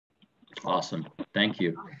Awesome. Thank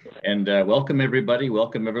you. And welcome everybody.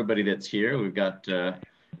 Welcome everybody that's here. We've got,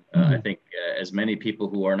 I think, as many people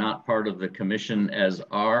who are not part of the commission as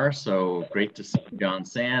are. So great to see John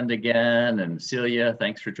Sand again, and Celia,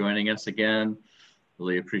 thanks for joining us again.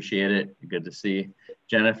 Really appreciate it. Good to see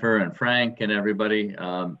Jennifer and Frank and everybody.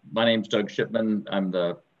 My name's Doug Shipman. I'm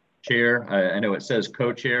the chair. I know it says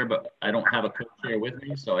co-chair, but I don't have a co-chair with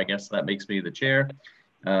me, so I guess that makes me the chair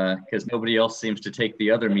because nobody else seems to take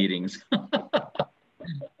the other meetings.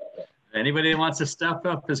 Anybody that wants to step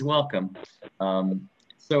up is welcome.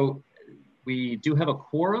 So we do have a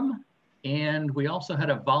quorum, and we also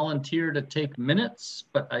had a volunteer to take minutes,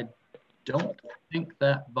 but I don't think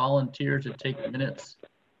that volunteer to take minutes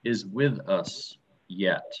is with us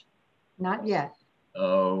yet. Not yet.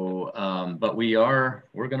 Oh, but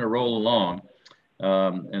we're going to roll along,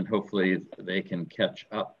 and hopefully they can catch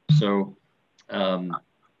up. So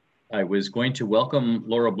I was going to welcome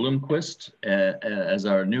Laura Bloomquist as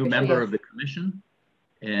our new member of the commission.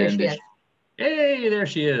 And There she is. Hey, there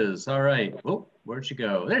she is. All right. Oh, where'd she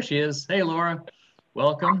go? There she is. Hey, Laura.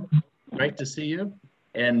 Welcome. Great to see you.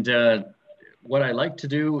 And what I like to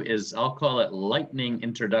do is I'll call it lightning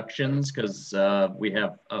introductions because we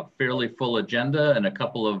have a fairly full agenda and a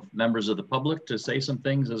couple of members of the public to say some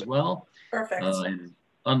things as well. Perfect.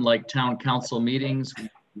 Unlike town council meetings, we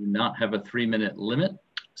do not have a 3-minute limit.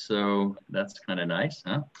 So that's kind of nice,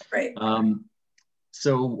 huh? Great.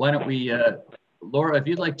 So why don't we, Laura, if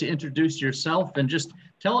you'd like to introduce yourself and just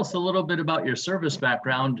tell us a little bit about your service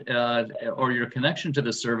background or your connection to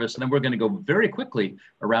the service, and then we're going to go very quickly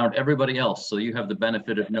around everybody else, so you have the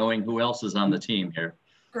benefit of knowing who else is on the team here.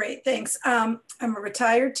 Great, thanks. I'm a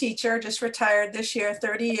retired teacher, just retired this year,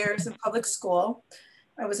 30 years in public school.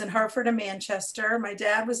 I was in Hartford and Manchester. My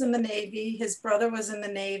dad was in the Navy. His brother was in the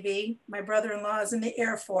Navy. My brother-in-law is in the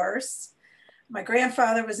Air Force. My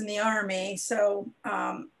grandfather was in the Army. So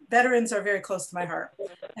veterans are very close to my heart.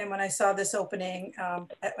 And when I saw this opening,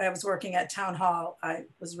 I was working at Town Hall. I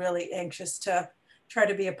was really anxious to try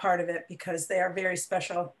to be a part of it because they are very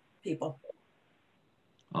special people.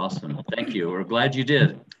 Awesome. Thank you. We're glad you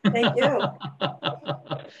did. Thank you.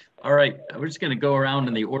 All right. We're just going to go around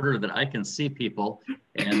in the order that I can see people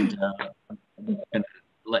and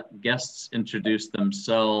let guests introduce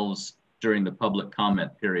themselves during the public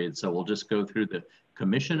comment period. So we'll just go through the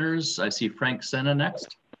commissioners. I see Frank Sena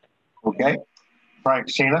next. Okay. Frank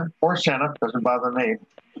Sena, or Sena, doesn't bother me.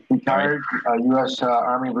 Retired U.S.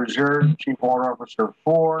 Army Reserve, Chief Warrant Officer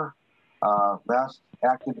 4, last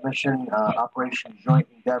active mission, Operation Joint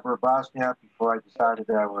Endeavor Bosnia, before I decided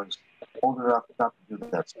that I was old enough not to do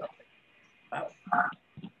that stuff.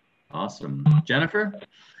 Awesome. Jennifer?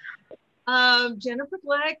 Jennifer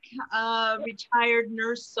Glick, retired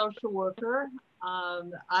nurse social worker.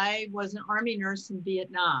 I was an Army nurse in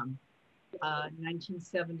Vietnam,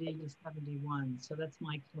 1970 to 71. So that's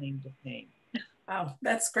my claim to fame. Wow,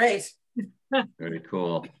 that's great. Very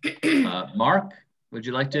cool. Mark, would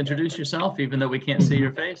you like to introduce yourself, even though we can't see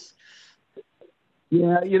your face?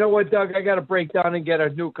 Yeah, you know what, Doug? I got to break down and get a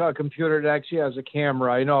new computer that actually has a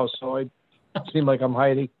camera. I know, so I seem like I'm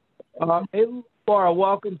hiding. Hey, Laura,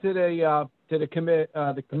 welcome to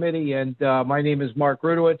the committee, and my name is Mark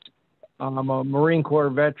Rudowitz. I'm a Marine Corps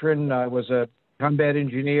veteran. I was a combat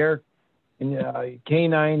engineer in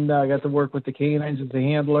K-9. I got to work with the K-9s as a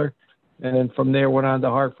handler, and then from there went on to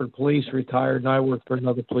Hartford Police, retired, and I worked for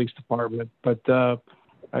another police department. But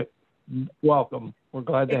welcome. We're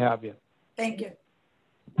glad to have you. Thank you.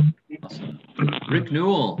 Awesome. Rick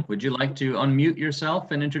Newell, would you like to unmute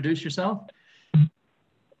yourself and introduce yourself?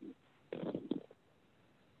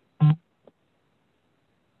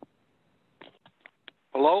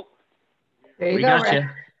 Hello? There you We go, got Rick.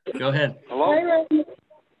 you. Go ahead. Hello? Hi, Rick.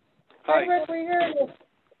 Hi. Rick, we hear you.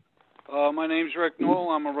 My name's Rick Newell.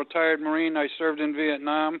 I'm a retired Marine. I served in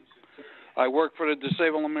Vietnam. I work for the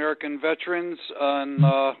Disabled American Veterans, and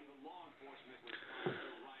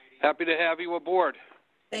happy to have you aboard.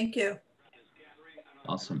 Thank you.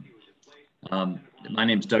 Awesome. My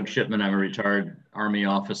name's Doug Shipman. I'm a retired Army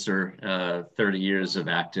officer, 30 years of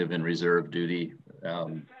active and reserve duty.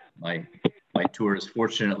 My tours,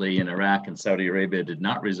 fortunately, in Iraq and Saudi Arabia did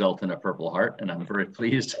not result in a Purple Heart, and I'm very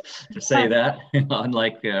pleased to say that,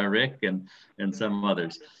 unlike Rick and some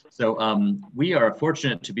others. So we are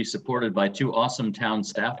fortunate to be supported by 2 awesome town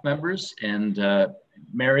staff members, and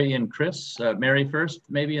Mary and Chris. Mary first,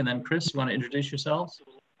 maybe, and then Chris, you want to introduce yourselves?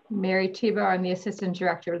 Mary Tebow, I'm the Assistant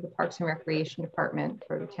Director of the Parks and Recreation Department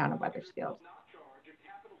for the town of Wethersfield.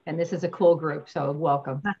 And this is a cool group, so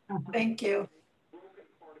welcome. Thank you.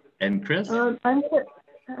 And Chris? Hi,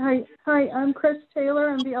 I'm Chris Taylor.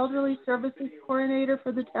 I'm the Elderly Services Coordinator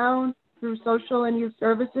for the town. through Social and Youth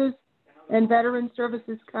Services and Veteran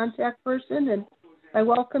Services contact person. And I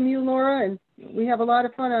welcome you, Laura, and we have a lot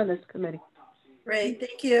of fun on this committee. Great,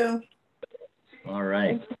 thank you. All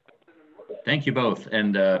right. Thank you both.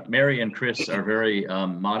 And Mary and Chris are very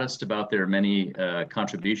modest about their many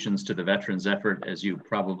contributions to the veterans effort, as you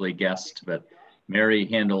probably guessed, but Mary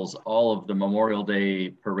handles all of the Memorial Day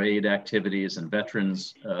parade activities and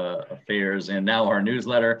veterans affairs, and now our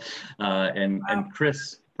newsletter. And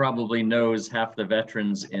Chris probably knows half the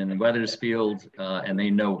veterans in Wethersfield, and they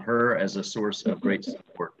know her as a source of great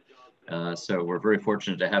support. So we're very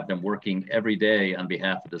fortunate to have them working every day on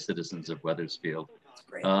behalf of the citizens of Wethersfield.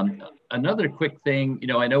 Another quick thing, you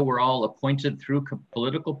know, I know we're all appointed through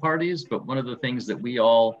political parties, but one of the things that we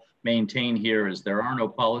all maintain here is there are no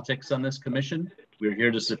politics on this commission. We're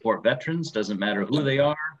here to support veterans. Doesn't matter who they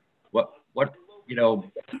are, what you know,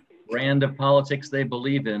 brand of politics they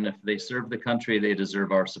believe in. If they serve the country, they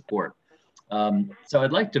deserve our support. So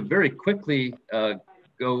I'd like to very quickly go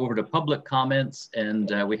over to public comments,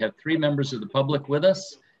 and we have 3 members of the public with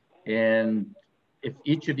us. And if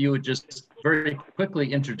each of you would just very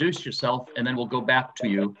quickly introduce yourself, and then we'll go back to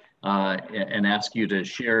you and ask you to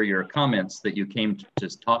share your comments that you came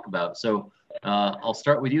to talk about. So I'll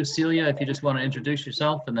start with you, Celia, if you just want to introduce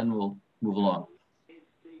yourself, and then we'll move along.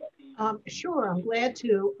 Sure, I'm glad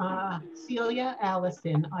to. Celia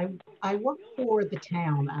Allison. I work for the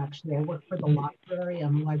town, actually. I work for the library.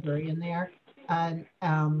 I'm a librarian there. And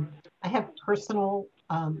I have personal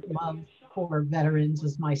love for veterans,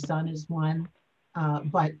 as my son is one.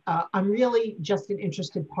 But I'm really just an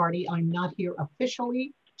interested party. I'm not here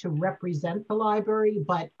officially to represent the library,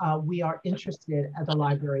 but we are interested at the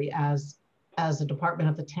library as a department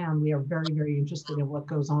of the town. We are very, very interested in what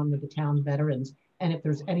goes on with the town veterans. And if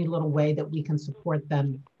there's any little way that we can support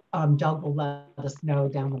them, Doug will let us know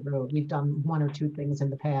down the road. We've done 1 or 2 things in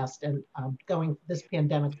the past, and going this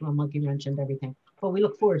pandemic through a monkey wrench and everything. But we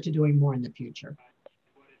look forward to doing more in the future.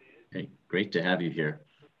 Okay, great to have you here.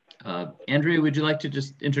 Andrea, would you like to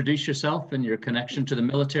just introduce yourself and your connection to the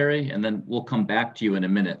military, and then we'll come back to you in a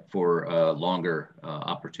minute for a longer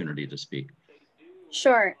opportunity to speak.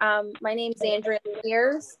 Sure. My name is Andrea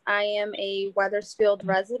Spears. I am a Wethersfield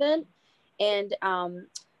resident and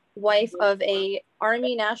wife of a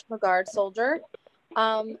Army National Guard soldier.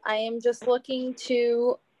 I am just looking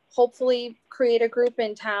to hopefully create a group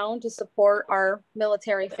in town to support our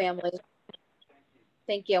military family.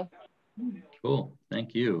 Thank you. Cool,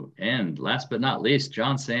 thank you. And last but not least,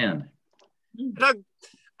 John Sand. Doug,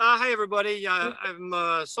 hi everybody. I'm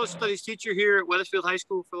a social studies teacher here at Wethersfield High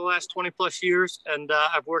School for the last 20 plus years. And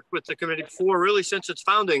I've worked with the committee before, really since its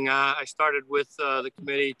founding. I started with the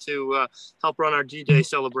committee to help run our D-Day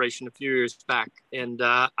celebration a few years back. And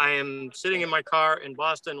I am sitting in my car in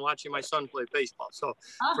Boston watching my son play baseball. So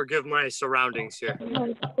forgive my surroundings here.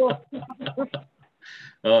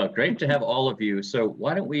 Great to have all of you. So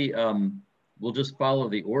why don't we, we'll just follow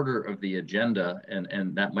the order of the agenda,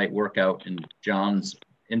 and that might work out in John's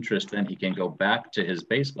interest. Then he can go back to his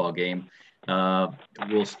baseball game.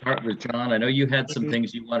 We'll start with John. I know you had some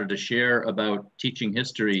things you wanted to share about teaching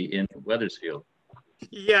history in Wethersfield.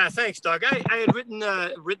 Yeah, thanks, Doug. I had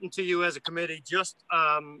written to you as a committee just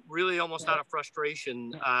really almost out of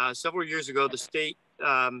frustration. Several years ago, the state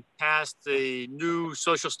passed the new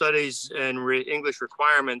social studies and English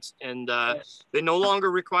requirements, and they no longer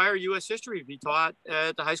require U.S. history to be taught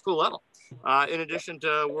at the high school level, in addition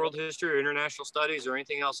to world history or international studies or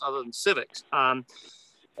anything else other than civics.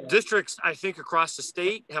 Districts, I think, across the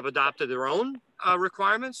state have adopted their own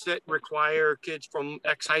requirements that require kids from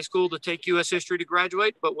X high school to take U.S. history to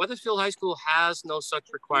graduate, but Wethersfield High School has no such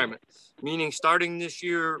requirement, meaning starting this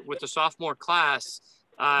year with the sophomore class,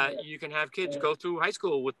 you can have kids go through high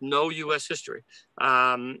school with no U.S. history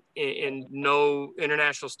and no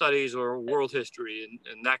international studies or world history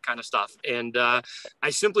and that kind of stuff. And I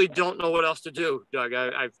simply don't know what else to do, Doug.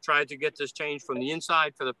 I've tried to get this changed from the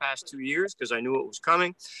inside for the past 2 years because I knew it was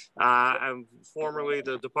coming. I'm formerly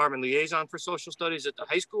the department liaison for social studies at the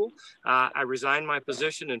high school. I resigned my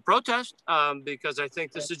position in protest because I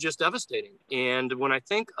think this is just devastating. And when I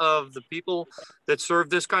think of the people that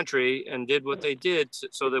served this country and did what they did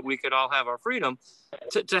so that we could all have our freedom,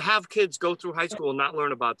 to have kids go through high school and not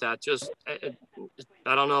learn about that, just,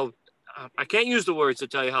 I don't know. I can't use the words to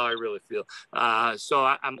tell you how I really feel. So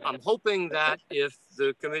I'm hoping that if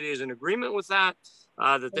the committee is in agreement with that,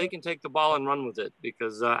 that they can take the ball and run with it,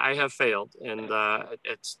 because I have failed. And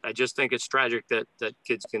I just think it's tragic that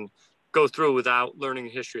kids can go through without learning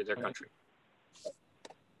the history of their country.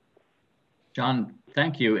 John,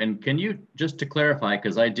 thank you. And can you, just to clarify,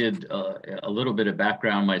 because I did a little bit of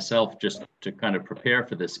background myself just to kind of prepare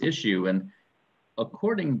for this issue. And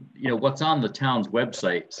according, what's on the town's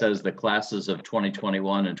website says the classes of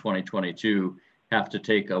 2021 and 2022 have to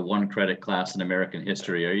take a 1-credit class in American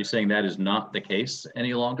history. Are you saying that is not the case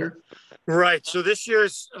any longer? Right. So this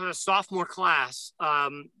year's sophomore class,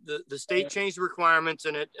 the state changed the requirements,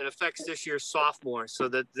 and it affects this year's sophomore, so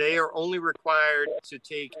that they are only required to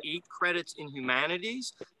take 8 credits in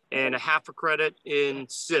humanities and a half a credit in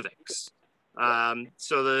civics.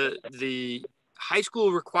 So the high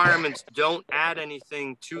school requirements don't add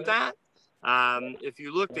anything to that. If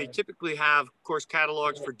you look, they typically have course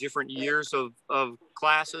catalogs for different years of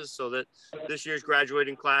classes, so that this year's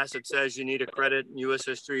graduating class, it says you need a credit in U.S.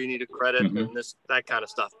 history, you need a credit, and that kind of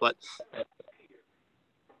stuff. But this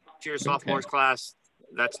year's sophomores class,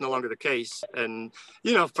 that's no longer the case. And,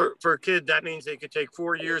 for a kid, that means they could take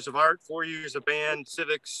 4 years of art, 4 years of band,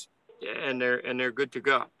 civics, and they're good to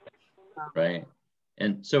go. Right.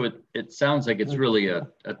 And so it sounds like it's really a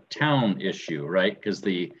town issue, right? Because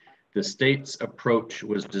the state's approach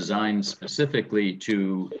was designed specifically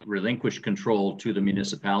to relinquish control to the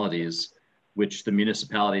municipalities, which the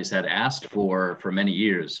municipalities had asked for many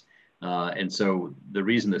years. And so the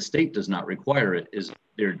reason the state does not require it is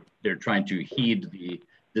they're trying to heed the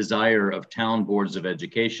desire of town boards of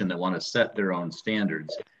education that want to set their own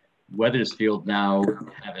standards. Wethersfield, now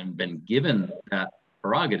having been given that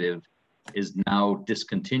prerogative, is now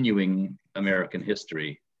discontinuing American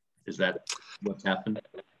history. Is that what's happened?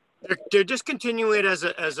 They're discontinuing it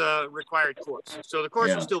as a required course. So the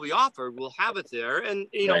course will still be offered. We'll have it there. And,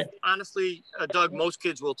 honestly, Doug, most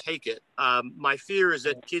kids will take it. My fear is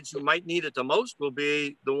that kids who might need it the most will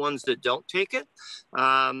be the ones that don't take it.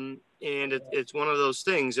 And it's one of those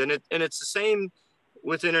things. And it's the same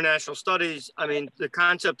with international studies. I mean, the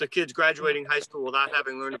concept of kids graduating high school without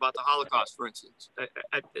having learned about the Holocaust, for instance,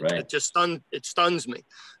 it just stuns me.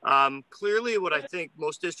 Clearly, what I think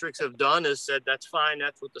most districts have done is said, that's fine,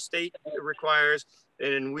 that's what the state requires.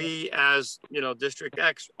 And we, as District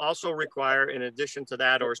X, also require, in addition to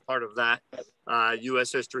that, or as part of that,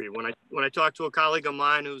 U.S. history. When I talked to a colleague of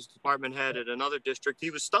mine who's department head at another district, he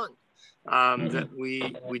was stunned that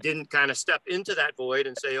we didn't kind of step into that void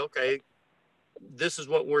and say, okay, this is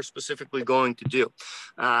what we're specifically going to do.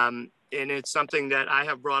 And it's something that I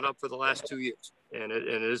have brought up for the last 2 years. And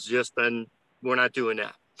it has just been, we're not doing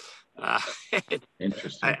that.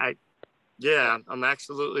 Interesting. I'm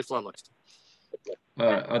absolutely flummoxed.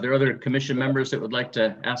 Are there other commission members that would like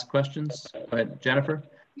to ask questions? Go ahead, Jennifer.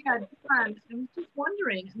 Yeah, John, I was just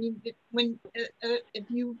wondering, I mean, if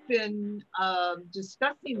you've been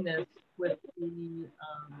discussing this with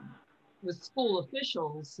with school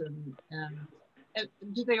officials, and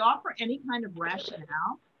do they offer any kind of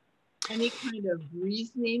rationale, any kind of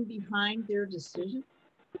reasoning behind their decision?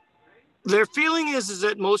 Their feeling is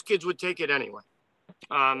that most kids would take it anyway.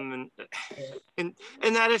 And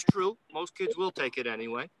that is true. Most kids will take it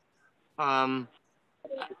anyway.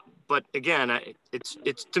 But again, it's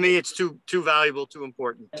to me, it's too valuable, too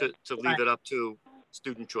important to leave it up to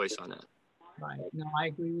student choice on that. Right. No, I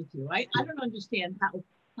agree with you. I don't understand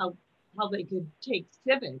how they could take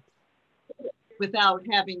civics without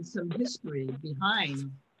having some history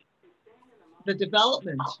behind the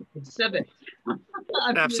development of civics.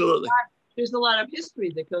 Absolutely. There's a lot of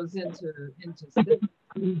history that goes into civics.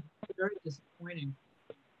 Very disappointing.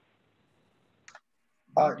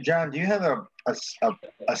 John, do you have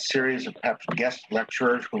a series of perhaps guest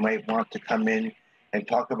lecturers who might want to come in and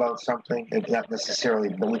talk about something? It's not necessarily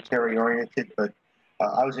military oriented, but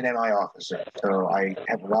I was an MI officer, so I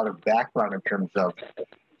have a lot of background in terms of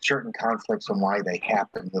certain conflicts and why they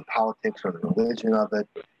happen, the politics or the religion of it.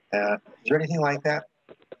 Is there anything like that?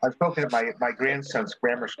 I've spoken at my grandson's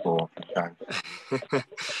grammar school a few times.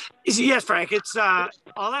 Yes, Frank, it's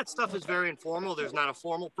all that stuff is very informal. There's not a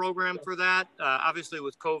formal program for that. Obviously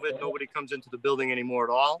with COVID, nobody comes into the building anymore at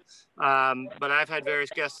all. But I've had various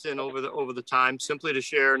guests in over the time simply to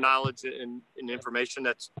share knowledge and information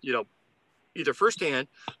that's, either firsthand,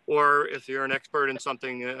 or if you're an expert in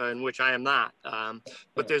something in which I am not.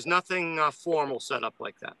 But there's nothing formal set up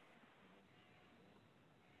like that.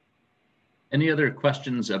 Any other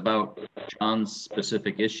questions about John's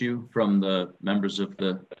specific issue from the members of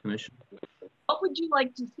the commission? What would you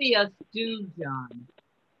like to see us do, John,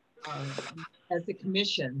 as a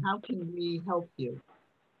commission? How can we help you?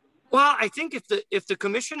 Well, I think if the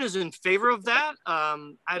commission is in favor of that,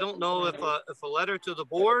 I don't know if a letter to the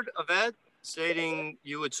board of ed stating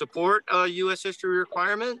you would support a U.S. history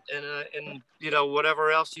requirement and you know,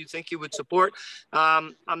 whatever else you think you would support.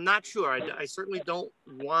 I'm not sure. I certainly don't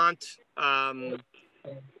want the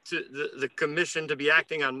commission to be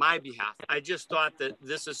acting on my behalf. I just thought that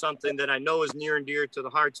this is something that I know is near and dear to the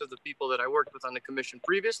hearts of the people that I worked with on the commission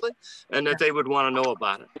previously, and that they would want to know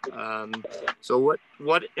about it. So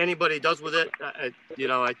what anybody does with it, you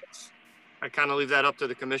know, I kind of leave that up to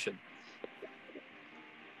the commission.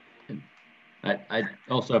 I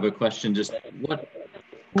also have a question. Just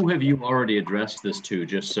who have you already addressed this to?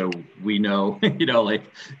 Just so we know, you know, like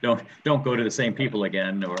don't go to the same people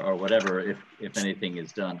again or whatever if anything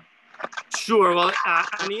is done. Sure. Well,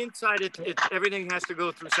 on the inside, everything has to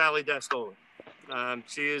go through Sally Destoli.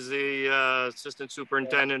 She is the assistant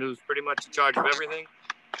superintendent who's pretty much in charge of everything.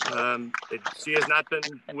 She has not been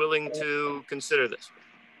willing to consider this.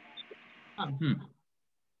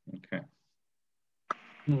 Okay.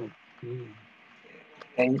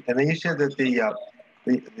 And then you said that the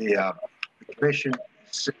commission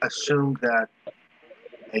assumed that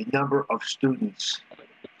a number of students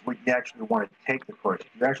would naturally want to take the course. Do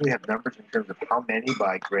you actually have numbers in terms of how many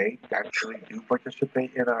by grade actually do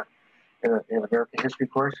participate in an American history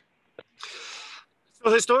course?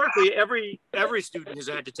 So historically, every student has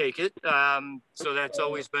had to take it. So that's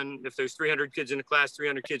always been, if there's 300 kids in a class,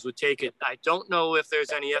 300 kids would take it. I don't know if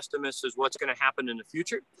there's any estimates as what's going to happen in the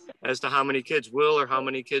future as to how many kids will or how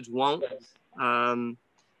many kids won't.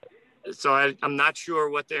 So I'm not sure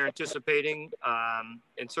what they're anticipating.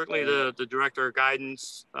 And certainly the director of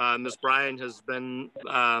guidance, Ms. Bryan, has been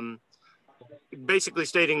basically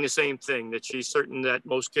stating the same thing, that she's certain that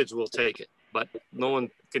most kids will take it, but no one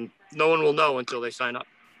will know until they sign up.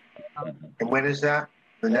 And when is that?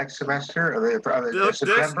 The next semester? Or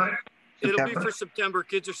September? It'll be for September.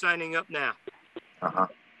 Kids are signing up now. Uh-huh.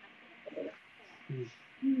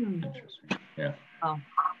 Interesting. Yeah.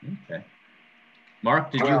 Okay.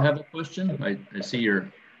 Mark, did you have a question? I see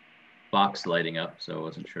your box lighting up, so I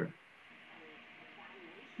wasn't sure.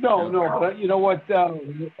 No, but you know what?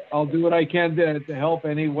 I'll do what I can to help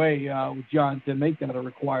any way with John to make that a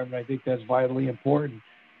requirement. I think that's vitally important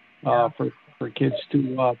for kids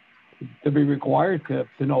to be required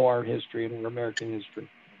to know our history and our American history.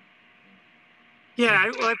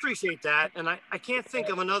 Yeah, well, I appreciate that. And I can't think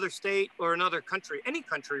of another state or another country, any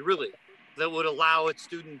country really, that would allow its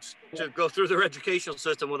students to go through their educational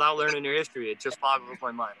system without learning their history. It just boggles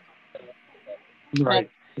my mind. Right,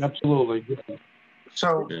 absolutely.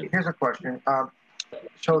 So here's a question.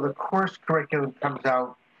 So the course curriculum comes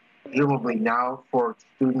out presumably now for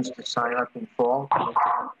students to sign up in fall?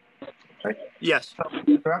 Right? Yes. So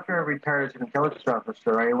after I retired as an intelligence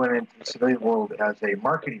officer, I went into the civilian world as a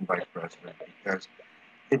marketing vice president, because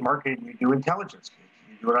in marketing you do intelligence.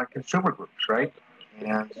 You do it on consumer groups, right?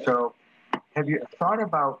 And so have you thought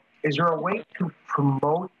about, is there a way to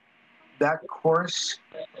promote that course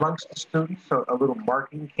amongst the students? So a little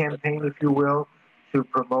marketing campaign, if you will, to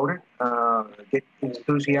promote it, get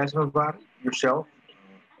enthusiasm about it yourself?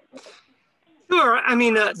 Sure. I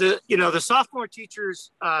mean, the sophomore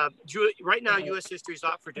teachers, right now, U.S. history is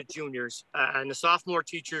offered to juniors, and the sophomore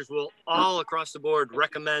teachers will all across the board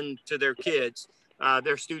recommend to their kids,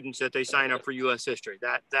 their students, that they sign up for U.S. history.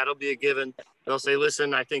 That'll be a given. They'll say,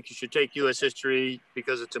 listen, I think you should take U.S. history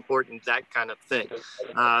because it's important, that kind of thing.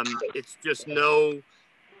 It's just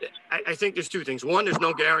I think there's two things. One, there's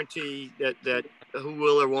no guarantee that who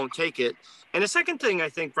will or won't take it. And the second thing I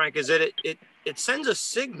think, Frank, is that it sends a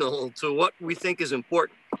signal to what we think is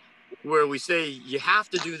important, where we say you have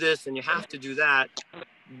to do this and you have to do that,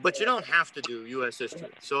 but you don't have to do U.S. history.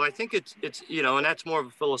 So I think it's and that's more of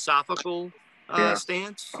a philosophical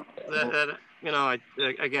stance that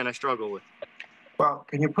I struggle with. Well,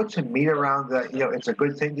 can you put some meat around that? It's a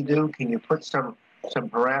good thing to do. Can you put some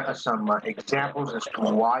examples as to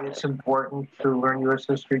why it's important to learn U.S.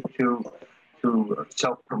 history, to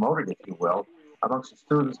self-promote it, if you will, amongst the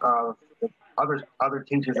students? Other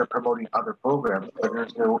teachers are promoting other programs, but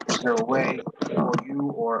is there a way for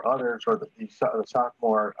you or others, or the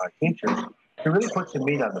sophomore teachers, to really put some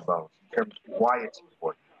meat on the bones in terms of why it's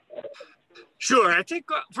important? Sure. I think,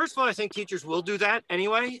 first of all, I think teachers will do that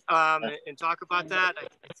anyway, and talk about that.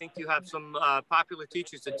 I think you have some popular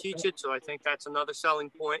teachers that teach it, so I think that's another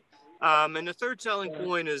selling point. And the third selling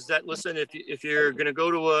point is that, listen, if you're going to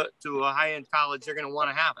go to a high-end college, they're going to want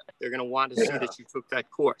to have it. They're going to want to see that you took that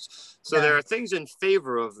course. So there are things in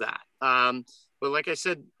favor of that. But like I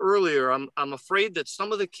said earlier, I'm afraid that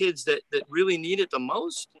some of the kids that really need it the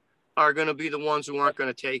most are going to be the ones who aren't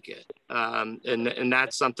going to take it. And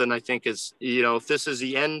that's something I think is, if this is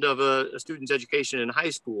the end of a student's education in high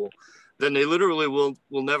school, then they literally will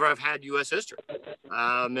never have had U.S. history,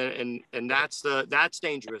 and that's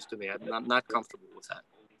dangerous to me. I'm not comfortable with that.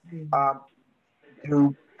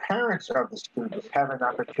 Do parents of the students have an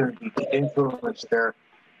opportunity to influence their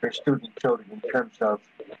student children in terms of,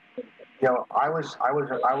 you know, I was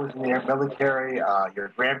in the military. Your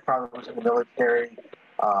grandfather was in the military.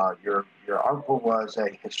 Your uncle was a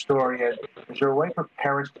historian. Is there a way for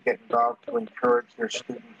parents to get involved to encourage their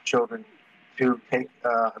student children to take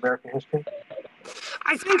American history?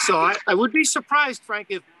 I think so. I would be surprised,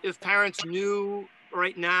 Frank, if parents knew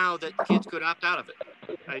right now that kids could opt out of it.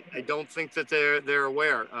 I don't think that they're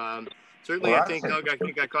aware. Certainly, Well, I think, Doug,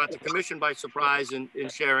 I caught the commission by surprise in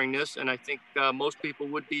sharing this, and I think most people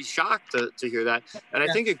would be shocked to hear that, and I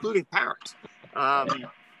think including parents.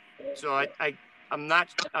 So I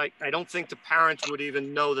don't think the parents would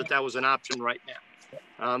even know that was an option right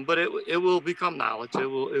now. But it will become knowledge. It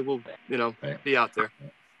will be out there.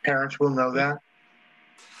 Parents will know that?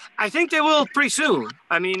 I think they will pretty soon.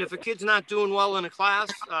 I mean, if a kid's not doing well in a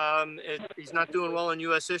class, he's not doing well in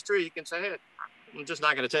U.S. history, he can say, hey, I'm just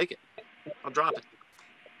not going to take it. I'll drop it.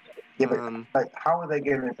 Yeah, but how are they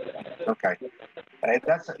going to? Okay,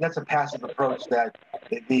 that's a passive approach. That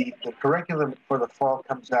the curriculum for the fall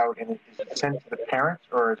comes out, and is it sent to the parents,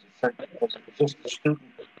 or is it just the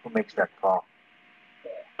student who makes that call?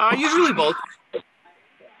 Usually both.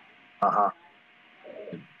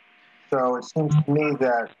 So it seems to me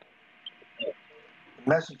that the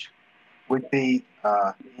message would be,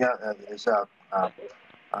 is a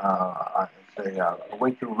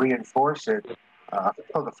way to reinforce it,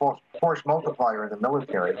 for the force multiplier in the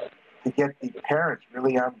military, to get the parents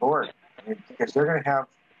really on board. I mean, because they're going to have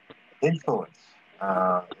influence,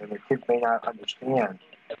 and the kid may not understand,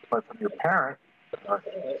 but from your parent,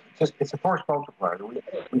 it's a force multiplier. You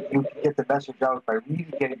can get the message out by really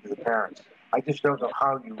getting to the parents. I just don't know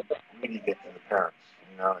how you really get to the parents.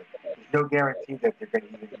 You know, there's no guarantee that they're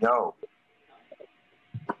going to even know.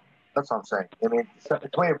 That's what I'm saying. I mean, it's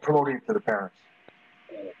a way of promoting it to the parents.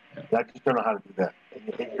 I just don't know how to do that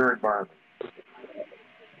in your environment.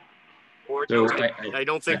 So I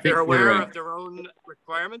don't think they're aware of their own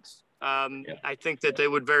requirements. I think that they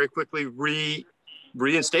would very quickly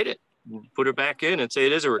reinstate it, put it back in, and say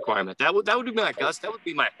it is a requirement. That would be my guess. That would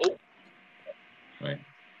be my hope. Right.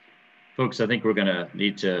 Folks, I think we're going to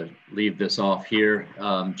need to leave this off here,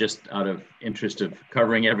 just out of interest of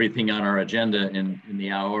covering everything on our agenda in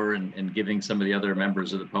the hour and giving some of the other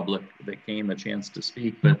members of the public that came a chance to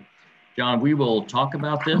speak. But John, we will talk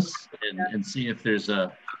about this and see if there's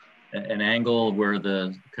an angle where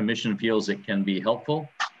the commission feels it can be helpful.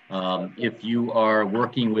 If you are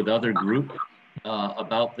working with other group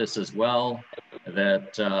about this as well,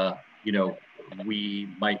 that, we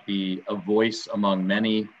might be a voice among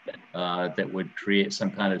many that would create some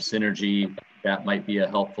kind of synergy. That might be a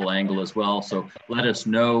helpful angle as well. So let us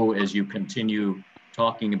know as you continue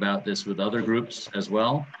talking about this with other groups as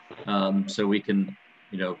well, so we can,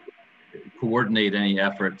 coordinate any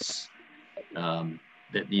efforts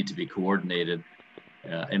that need to be coordinated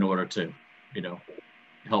in order to,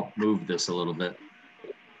 help move this a little bit.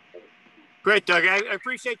 Great, Doug. I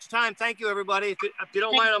appreciate your time. Thank you, everybody. If you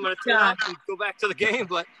don't mind, I'm going to turn off and go back to the game,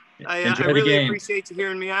 but I really appreciate you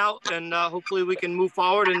hearing me out, and hopefully we can move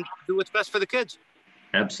forward and do what's best for the kids.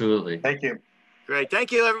 Absolutely. Thank you. Great.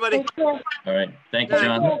 Thank you, everybody. All right. Thank you,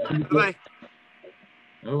 John. Bye-bye.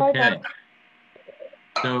 Okay.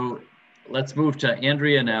 So let's move to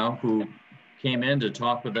Andrea now, who came in to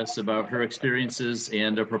talk with us about her experiences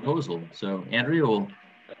and a proposal. So Andrea, we'll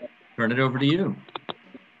turn it over to you.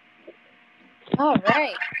 All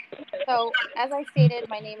right. So as I stated,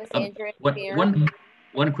 my name is Andrea Spear.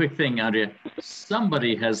 One quick thing, Andrea.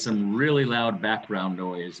 Somebody has some really loud background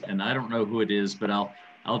noise, and I don't know who it is, but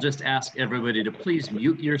I'll just ask everybody to please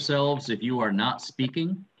mute yourselves if you are not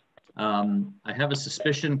speaking. I have a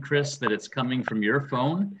suspicion, Chris, that it's coming from your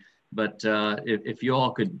phone, but if you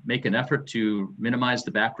all could make an effort to minimize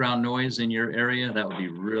the background noise in your area, that would be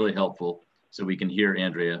really helpful so we can hear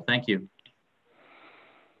Andrea. Thank you.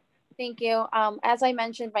 Thank you. As I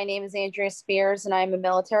mentioned, my name is Andrea Spears, and I'm a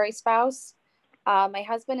military spouse. My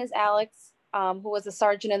husband is Alex, who was a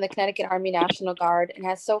sergeant in the Connecticut Army National Guard and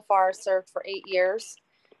has so far served for 8 years.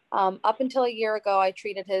 Up until a year ago, I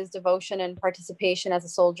treated his devotion and participation as a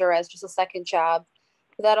soldier as just a second job.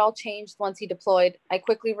 But that all changed once he deployed. I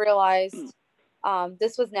quickly realized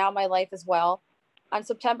this was now my life as well. On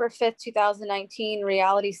September 5th, 2019,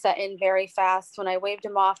 reality set in very fast when I waved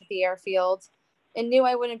him off at the airfield and knew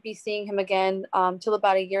I wouldn't be seeing him again till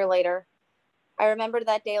about a year later. I remembered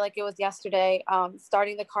that day like it was yesterday.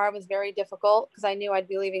 Starting the car was very difficult because I knew I'd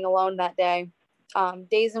be leaving alone that day.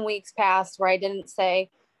 Days and weeks passed where I didn't say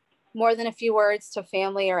more than a few words to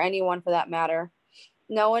family or anyone for that matter.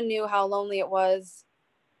 No one knew how lonely it was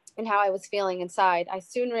and how I was feeling inside. I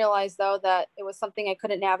soon realized, though, that it was something I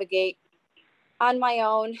couldn't navigate on my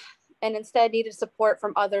own and instead needed support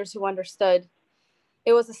from others who understood.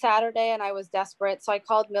 It was a Saturday and I was desperate, so I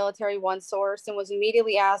called Military OneSource and was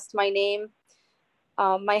immediately asked my name,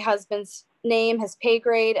 my husband's name, his pay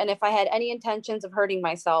grade, and if I had any intentions of hurting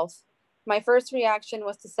myself. My first reaction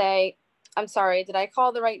was to say, I'm sorry, did I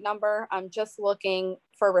call the right number? I'm just looking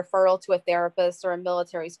for a referral to a therapist or a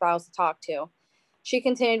military spouse to talk to. She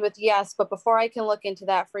continued with, yes, but before I can look into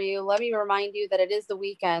that for you, let me remind you that it is the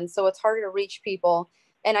weekend, so it's harder to reach people,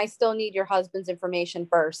 and I still need your husband's information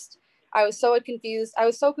first. I was so confused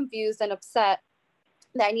and upset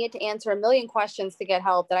that I needed to answer a million questions to get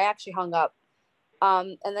help that I actually hung up.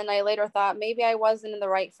 And then I later thought maybe I wasn't in the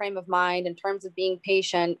right frame of mind in terms of being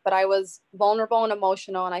patient, but I was vulnerable and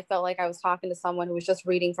emotional, and I felt like I was talking to someone who was just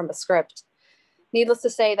reading from a script. Needless to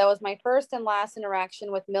say, that was my first and last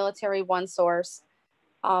interaction with Military OneSource.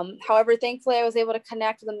 However, thankfully, I was able to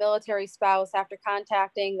connect with a military spouse after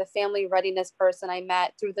contacting the family readiness person I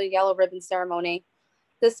met through the yellow ribbon ceremony.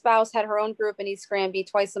 This spouse had her own group in East Granby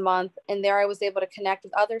twice a month, and there I was able to connect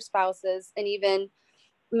with other spouses and even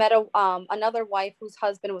met another wife whose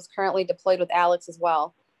husband was currently deployed with Alex as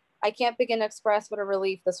well. I can't begin to express what a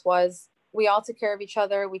relief this was. We all took care of each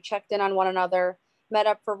other. We checked in on one another, met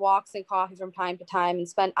up for walks and coffee from time to time, and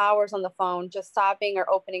spent hours on the phone just sobbing or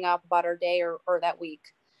opening up about our day or that week.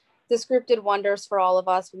 This group did wonders for all of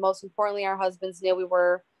us, but most importantly, our husbands knew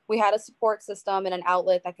we had a support system and an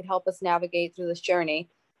outlet that could help us navigate through this journey.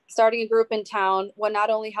 Starting a group in town will not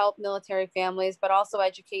only help military families, but also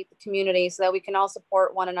educate the community so that we can all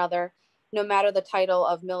support one another, no matter the title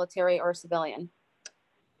of military or civilian.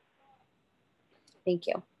 Thank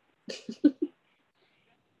you.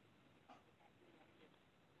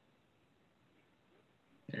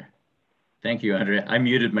 Thank you, Andrea. I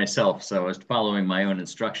muted myself, so I was following my own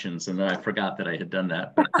instructions, and then I forgot that I had done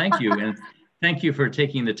that. But thank you, and thank you for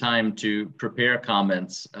taking the time to prepare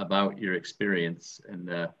comments about your experience.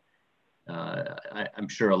 And I'm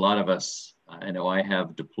sure a lot of us, I know I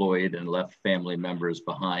have deployed and left family members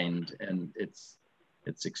behind, and it's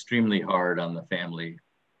extremely hard on the family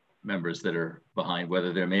members that are behind,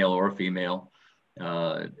 whether they're male or female,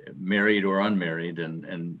 married or unmarried,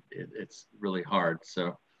 and it's really hard.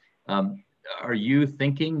 So are you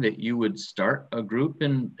thinking that you would start a group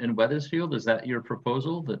in Wethersfield? Is that your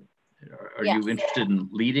proposal? Are Yes. you interested in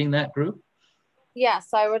leading that group? Yes,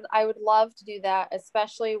 I would love to do that,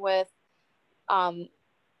 especially with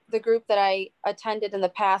the group that I attended in the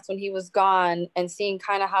past when he was gone, and seeing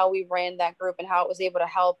kind of how we ran that group and how it was able to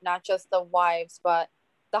help not just the wives, but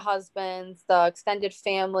the husbands, the extended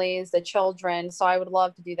families, the children. So I would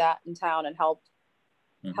love to do that in town and help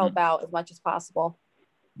out as much as possible.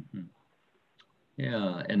 Mm-hmm.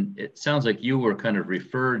 Yeah, and it sounds like you were kind of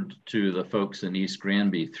referred to the folks in East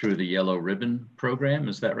Granby through the Yellow Ribbon program.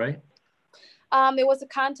 Is that right? It was a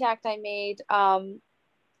contact I made.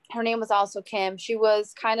 Her name was also Kim. She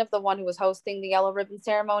was kind of the one who was hosting the Yellow Ribbon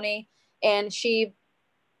ceremony, and she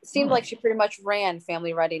seemed like she pretty much ran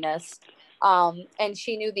family readiness. And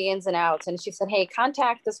she knew the ins and outs, and she said, hey,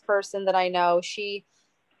 contact this person that I know. She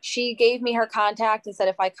gave me her contact and said,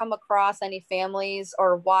 if I come across any families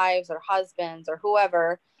or wives or husbands or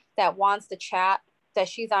whoever that wants to chat, that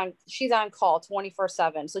she's on call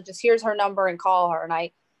 24/7. So just here's her number and call her. And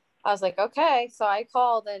I was like, okay. So I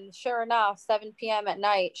called, and sure enough, 7 p.m. at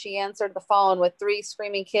night, she answered the phone with 3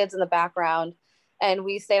 screaming kids in the background. And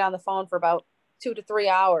we stayed on the phone for about 2 to 3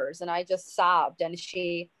 hours. And I just sobbed, and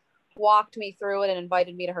she walked me through it and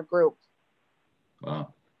invited me to her group.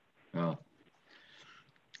 Wow. Wow.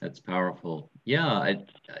 That's powerful. Yeah,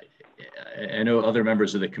 I know other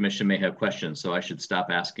members of the commission may have questions, so I should stop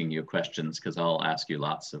asking you questions because I'll ask you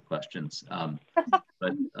lots of questions.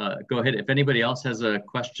 But go ahead. If anybody else has a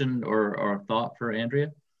question or thought for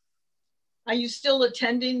Andrea. Are you still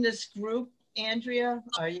attending this group, Andrea?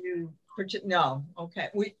 Are you? No. Okay.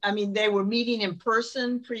 I mean, they were meeting in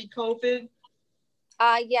person pre-COVID?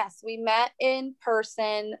 Yes, we met in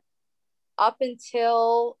person up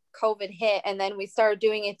until COVID hit, and then we started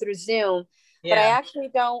doing it through Zoom. Yeah. But I actually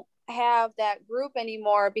don't have that group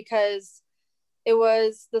anymore because it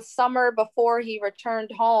was the summer before he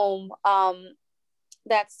returned home.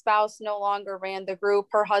 That spouse no longer ran the group.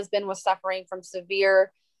 Her husband was suffering from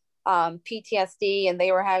severe PTSD, and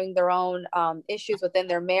they were having their own issues within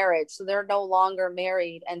their marriage. So they're no longer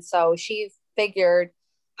married. And so she figured,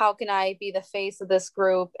 how can I be the face of this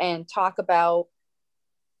group and talk about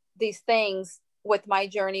these things with my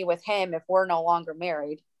journey with him if we're no longer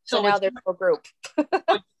married. So now it's- there's a group.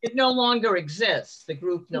 It no longer exists. The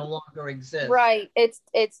group no longer exists. Right. It's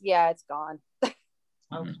gone. Okay.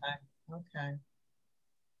 Okay.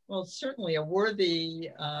 Well, it's certainly a worthy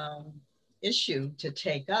issue to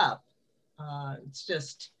take up. It's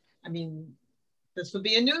just, I mean, this would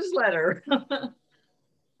be a newsletter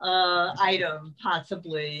item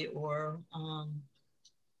possibly, or,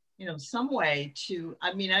 you know, some way to,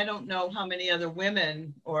 I mean, I don't know how many other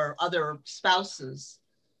women or other spouses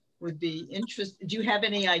would be interested. Do you have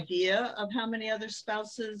any idea of how many other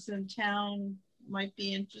spouses in town might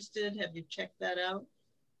be interested? Have you checked that out?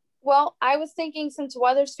 Well, I was thinking since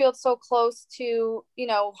Weathersfield's so close to, you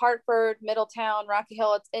know, Hartford, Middletown, Rocky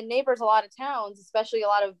Hill, it neighbors a lot of towns, especially a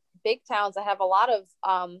lot of big towns that have a lot of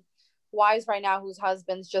wives right now whose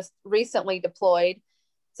husbands just recently deployed.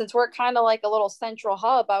 Since we're kind of like a little central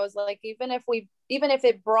hub, I was like, even if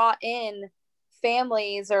it brought in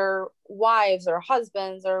families or wives or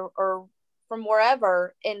husbands or from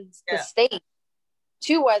wherever in the state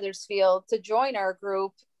to Weathersfield to join our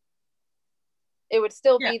group, it would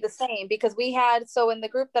still be the same, because we had, so in the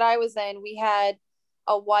group that I was in, we had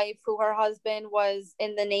a wife who her husband was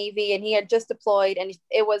in the Navy and he had just deployed, and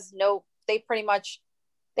it was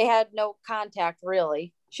they had no contact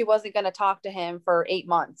really. She wasn't going to talk to him for 8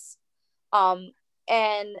 months.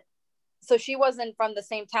 And so she wasn't from the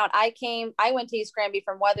same town. I went to East Granby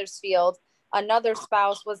from Weathersfield. Another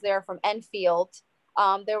spouse was there from Enfield.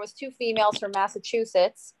 There was 2 females from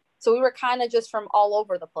Massachusetts. So we were kind of just from all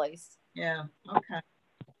over the place. Yeah. Okay.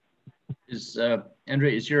 Is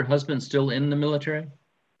Andrea, is your husband still in the military?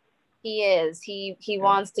 He is. He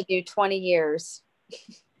wants to do 20 years.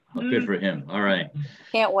 Oh, good for him. All right.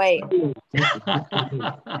 Can't wait.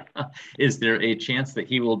 Is there a chance that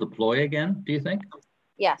he will deploy again, do you think?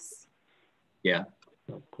 Yes. Yeah.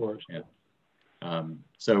 Of course. Yeah.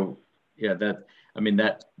 So yeah,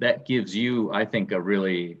 that gives you, I think, a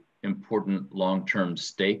really important long-term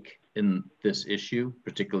stake in this issue,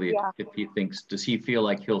 particularly if he thinks, does he feel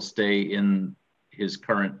like he'll stay in his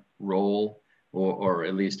current role, or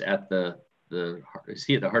at least at is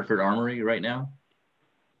he at the Hartford Armory right now?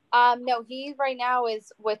 No, he right now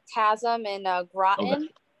is with TASM in Groton.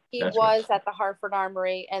 He was at the Hartford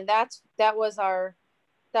Armory, and that was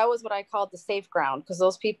what I called the safe ground, because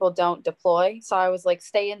those people don't deploy. So I was like,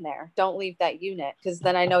 stay in there, don't leave that unit, because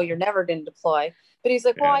then I know you're never going to deploy. But he's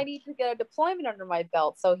like, well, I need to get a deployment under my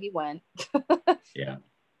belt. So he went. Yeah.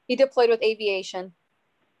 He deployed with aviation.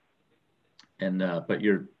 And but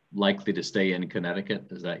you're likely to stay in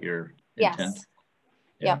Connecticut. Is that your intent? Yes.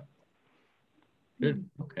 Yeah. Yep. Good.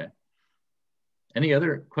 Okay. Any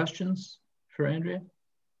other questions for Andrea?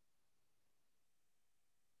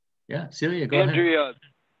 Yeah, Celia, go ahead. Andrea,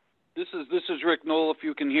 this is Rick Knoll, if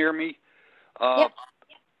you can hear me. Yep.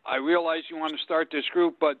 I realize you want to start this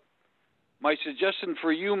group, but my suggestion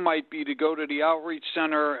for you might be to go to the Outreach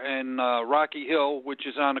Center in Rocky Hill, which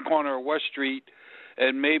is on the corner of West Street,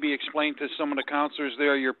 and maybe explain to some of the counselors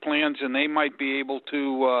there your plans, and they might be able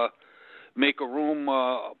to make a room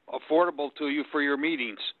affordable to you for your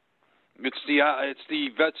meetings. It's the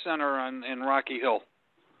Vet Center in Rocky Hill.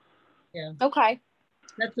 Yeah. Okay.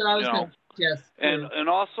 That's what I was going to suggest. And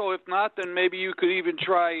also, if not, then maybe you could even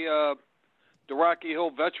try the Rocky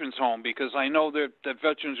Hill Veterans Home, because I know that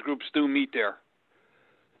veterans groups do meet there.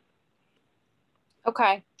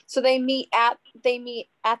 Okay. So they meet at the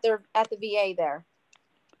VA there.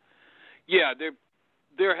 Yeah,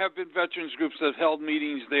 there have been veterans groups that held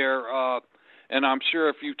meetings there, and I'm sure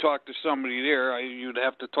if you talk to somebody there, you'd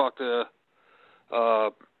have to talk to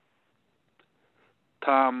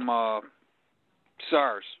Tom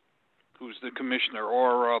SARS, who's the commissioner,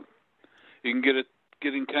 or you can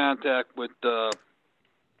get in contact with.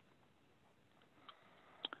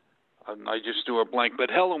 I just do a blank, but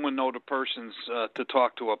Helen would know the persons to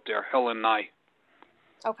talk to up there. Helen Nye.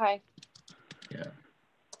 Okay. Yeah.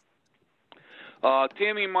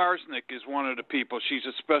 Tammy Marsnick is one of the people. She's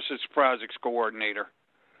a specialist projects coordinator.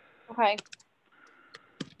 Okay.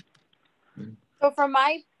 So from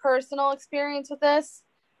my personal experience with this,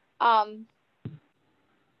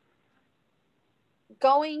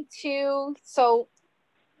 so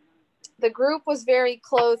the group was very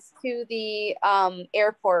close to the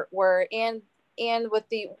airport and with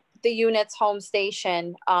the unit's home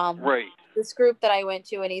station. Right. This group that I went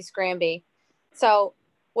to in East Granby. So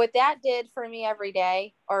what that did for me every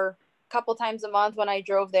day or a couple times a month when I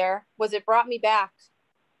drove there was it brought me back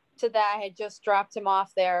to that. I had just dropped him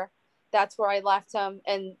off there. That's where I left him.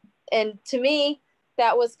 And to me,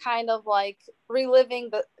 that was kind of like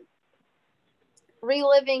reliving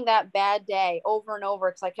that bad day over and over,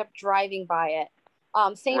 because I kept driving by it.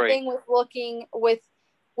 Same Right. thing with looking with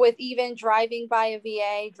even driving by a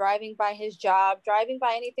VA, driving by his job, driving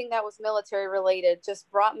by anything that was military related, just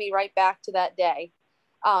brought me right back to that day.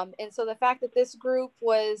 And so the fact that this group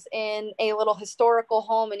was in a little historical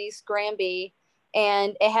home in East Granby,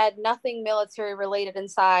 and it had nothing military related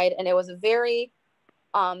inside, and it was a very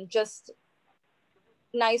just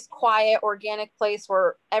nice, quiet, organic place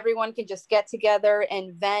where everyone can just get together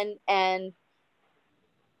and vent, and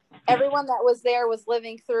everyone that was there was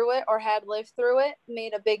living through it or had lived through it,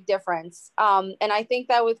 made a big difference. And I think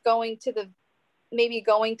that with going to the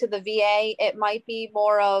VA, it might be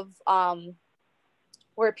more of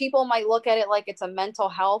where people might look at it like it's a mental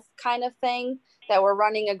health kind of thing, that we're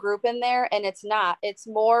running a group in there, and it's not. It's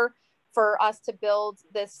more for us to build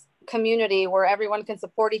this community where everyone can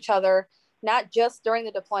support each other, not just during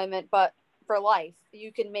the deployment, but for life.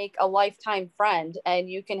 You can make a lifetime friend, and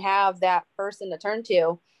you can have that person to turn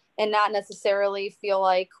to, and not necessarily feel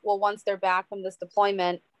like, well, once they're back from this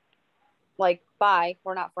deployment, like, bye,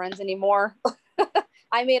 we're not friends anymore.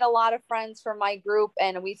 I made a lot of friends from my group,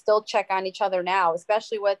 and we still check on each other now,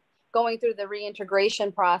 especially with going through the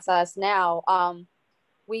reintegration process now.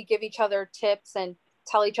 We give each other tips and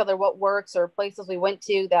tell each other what works, or places we went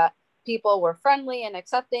to that people were friendly and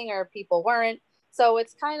accepting, or people weren't. So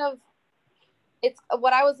it's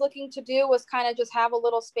what I was looking to do was kind of just have a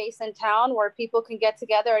little space in town where people can get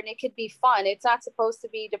together, and it could be fun. It's not supposed to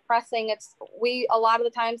be depressing. A lot of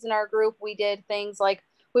the times in our group, we did things like,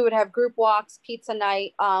 we would have group walks, pizza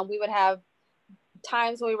night. We would have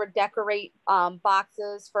times when we would decorate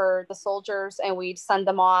boxes for the soldiers, and we'd send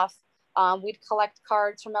them off. We'd collect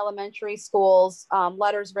cards from elementary schools,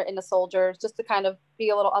 letters written to soldiers, just to kind of be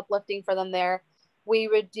a little uplifting for them there. We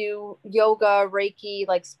would do yoga, Reiki,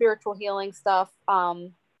 like spiritual healing stuff,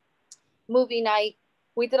 movie night.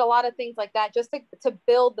 We did a lot of things like that just to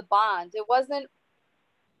build the bond. It wasn't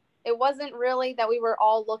really that we were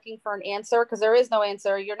all looking for an answer, because there is no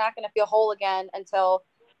answer. You're not going to feel whole again until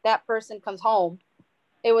that person comes home.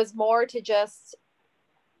 It was more to just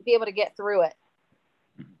be able to get through it.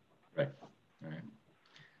 Right. All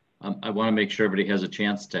right. I want to make sure everybody has a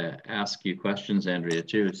chance to ask you questions, Andrea,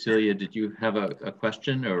 too. Celia, did you have a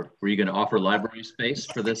question, or were you going to offer library space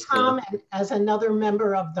for this? Comment as another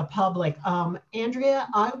member of the public. Andrea,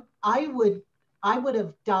 I would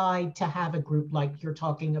have died to have a group like you're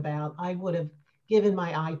talking about. I would have given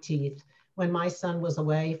my eye teeth when my son was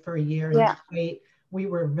away for a year. Yeah. We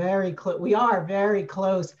were very close. We are very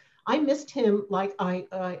close. I missed him like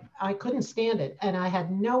I couldn't stand it. And I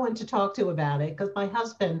had no one to talk to about it, because my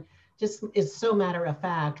husband just is so matter of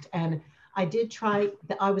fact. And I did try,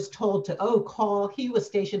 I was told to, call. He was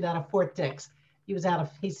stationed out of Fort Dix. He's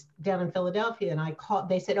down in Philadelphia, and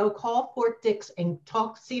they said, call Fort Dix and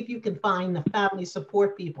see if you can find the family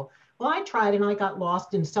support people. Well, I tried, and I got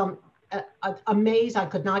lost in some a maze I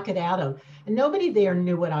could not get out of. And nobody there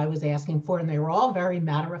knew what I was asking for, and they were all very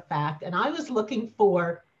matter of fact. And I was looking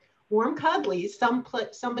for warm cuddlies,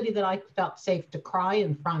 somebody that I felt safe to cry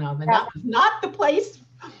in front of. And that was not the place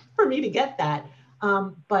for me to get that.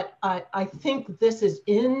 But I think this is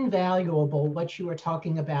invaluable, what you were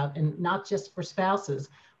talking about, and not just for spouses,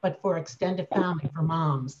 but for extended family, for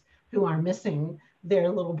moms who are missing their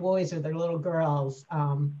little boys or their little girls,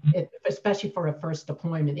 especially for a first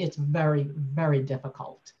deployment. It's very, very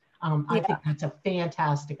difficult. I think that's a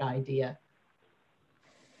fantastic idea.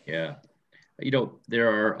 Yeah. There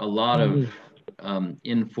are a lot of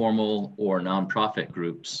informal or nonprofit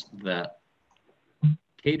groups that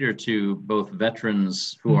cater to both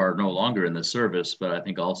veterans who are no longer in the service, but I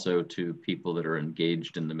think also to people that are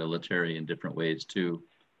engaged in the military in different ways too.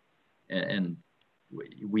 And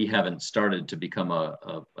we haven't started to become a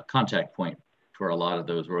contact point for a lot of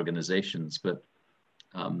those organizations, but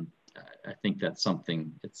I think that's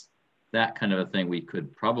something, it's that kind of a thing we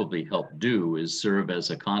could probably help do, is serve as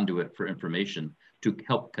a conduit for information to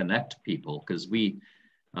help connect people. Because we,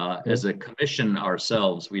 as a commission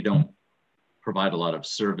ourselves, we don't provide a lot of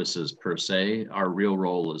services per se. Our real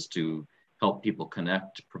role is to help people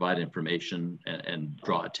connect, provide information, and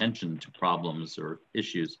draw attention to problems or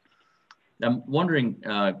issues. I'm wondering,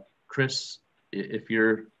 Chris, if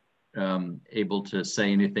you're able to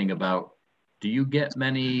say anything about, do you get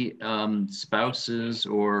many spouses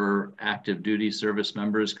or active duty service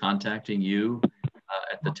members contacting you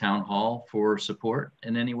at the town hall for support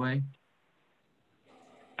in any way?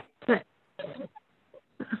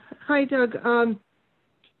 Hi, Doug.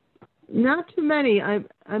 Not too many.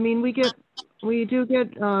 I mean, we do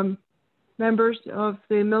get members of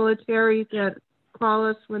the military that call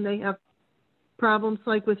us when they have problems,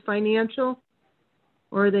 like with financial,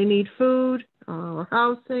 or they need food or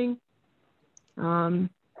housing.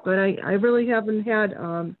 But I really haven't had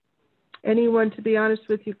anyone, to be honest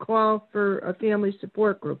with you, call for a family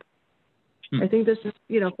support group. I think this is,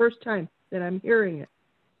 first time that I'm hearing it.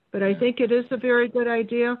 But I think it is a very good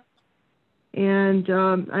idea. And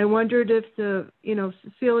I wondered if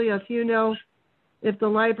Cecilia, if you know, if the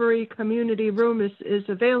library community room is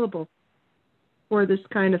available for this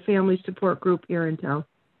kind of family support group here in town.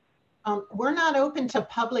 We're not open to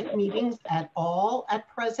public meetings at all at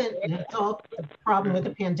present. It's all the problem with the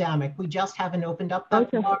pandemic. We just haven't opened up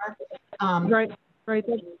that far. Right.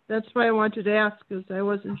 That's why I wanted to ask, because I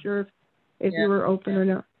wasn't sure if you were open or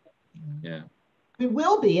not. Yeah. We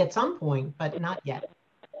will be at some point, but not yet.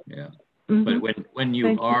 Yeah. But when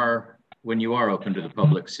you are open to the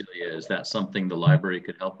public, Celia, is that something the library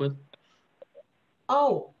could help with?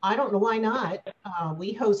 Oh, I don't know why not.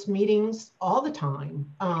 We host meetings all the time.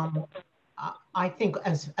 I think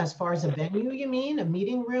as far as a venue, you mean a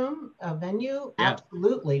meeting room, a venue? Yeah.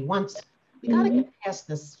 Absolutely. Once we got to get past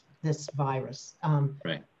this virus.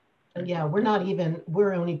 Right. Yeah,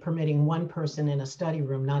 we're only permitting one person in a study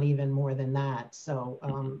room, not even more than that. So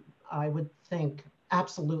I would think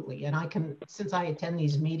absolutely. And since I attend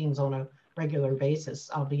these meetings on a regular basis,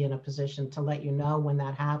 I'll be in a position to let you know when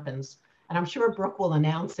that happens. And I'm sure Brooke will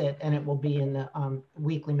announce it, and it will be in the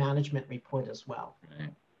weekly management report as well. Right.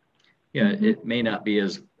 Yeah, it may not be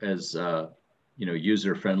as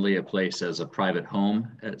user-friendly a place as a private home,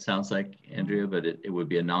 it sounds like, Andrea, but it would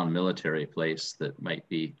be a non-military place that might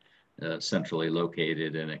be centrally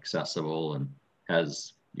located and accessible and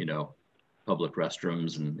has, public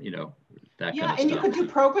restrooms and, that kind of stuff. And you could do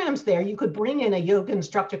programs there. You could bring in a yoga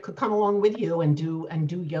instructor, could come along with you and do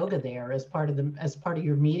yoga there as part of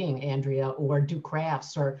your meeting, Andrea, or do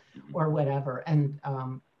crafts or whatever. And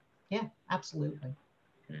yeah, absolutely.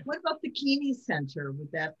 What about the Keeney Center?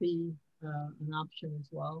 Would that be an option as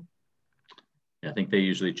well? I think they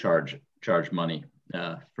usually charge money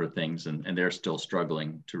for things, and they're still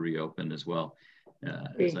struggling to reopen as well.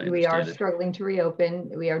 We are struggling to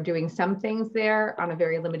reopen. We are doing some things there on a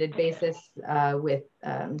very limited basis with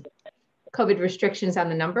COVID restrictions on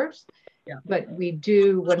the numbers. Yeah. But we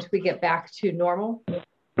do, once we get back to normal,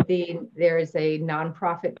 there is a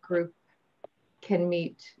nonprofit group can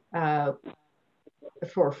meet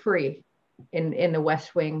for free in the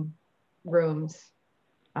West Wing rooms.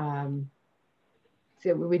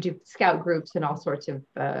 So we do scout groups and all sorts of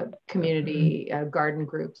community garden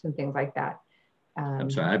groups and things like that.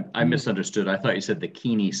 I'm sorry, I misunderstood. I thought you said the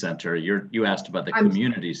Keeney Center. You asked about the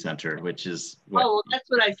community center, which is what? Oh, that's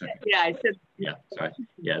what I said. Yeah, I said. Yeah, sorry.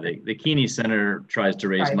 Yeah, the Keeney Center tries to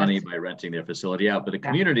raise money by renting their facility out, but the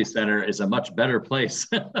community center is a much better place.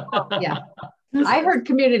 Yeah, I heard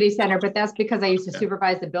community center, but that's because I used to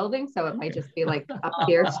supervise the building, so it might just be like up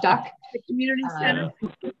here stuck. The community center.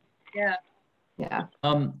 Yeah. Yeah.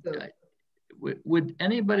 Would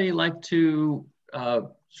anybody like to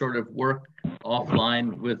sort of work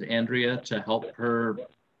offline with Andrea to help her,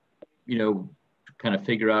 kind of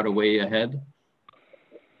figure out a way ahead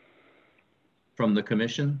from the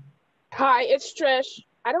commission? Hi, it's Trish.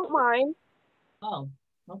 I don't mind. Oh,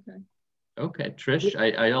 okay. Okay, Trish.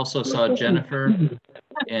 I also saw Jennifer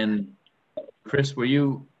and Chris. Were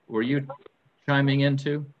you chiming in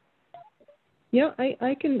too? Yeah,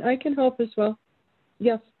 I can help as well.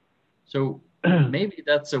 Yes. So maybe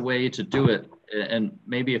that's a way to do it. And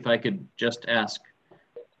maybe if I could just ask,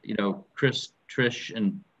 Chris, Trish,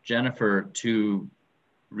 and Jennifer to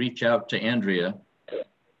reach out to Andrea,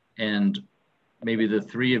 and maybe the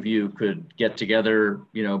three of you could get together,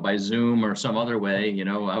 by Zoom or some other way,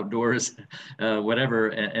 outdoors, whatever,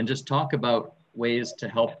 and just talk about ways to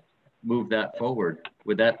help move that forward.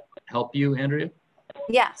 Would that help you, Andrea?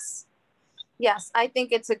 Yes. Yes, I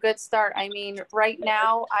think it's a good start. I mean, right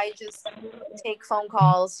now, I just take phone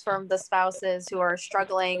calls from the spouses who are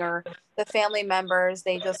struggling or the family members.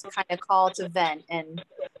 They just kind of call to vent and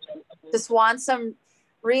just want some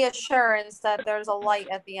reassurance that there's a light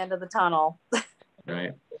at the end of the tunnel.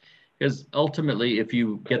 Right. Because ultimately, if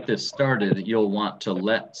you get this started, you'll want to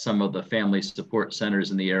let some of the family support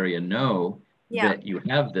centers in the area know that you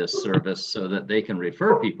have this service so that they can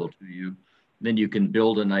refer people to you. Then you can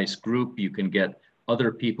build a nice group. You can get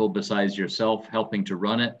other people besides yourself helping to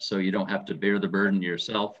run it, so you don't have to bear the burden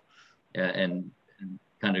yourself, and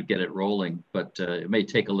kind of get it rolling. But it may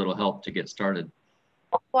take a little help to get started.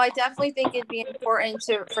 Well, I definitely think it'd be important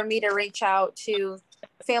for me to reach out to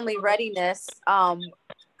Family Readiness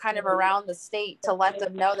kind of around the state to let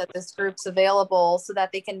them know that this group's available so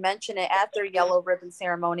that they can mention it at their yellow ribbon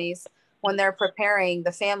ceremonies when they're preparing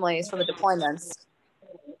the families for the deployments.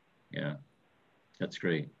 Yeah. That's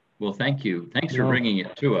great. Well, thank you. Thanks for bringing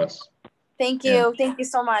it to us. Thank you. Thank you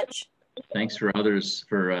so much. Thanks for others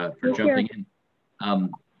for jumping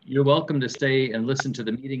in. You're welcome to stay and listen to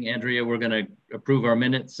the meeting, Andrea. We're going to approve our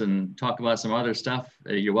minutes and talk about some other stuff.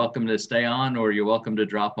 You're welcome to stay on, or you're welcome to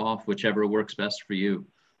drop off, whichever works best for you.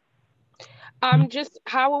 Just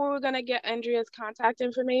how are we going to get Andrea's contact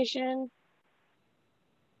information?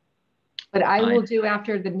 What I will do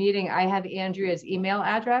after the meeting, I have Andrea's email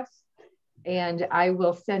address, and I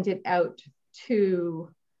will send it out to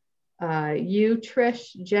you,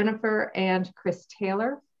 Trish, Jennifer, and Chris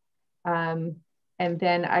Taylor. And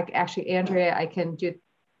then Andrea, I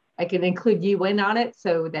can include you in on it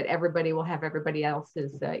so that everybody will have everybody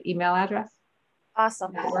else's email address.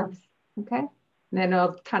 Awesome. That works. Okay. And then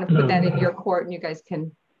I'll kind of put that in your court and you guys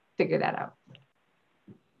can figure that out.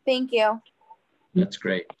 Thank you. That's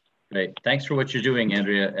great. Great. Thanks for what you're doing,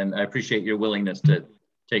 Andrea. And I appreciate your willingness to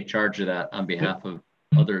take charge of that on behalf of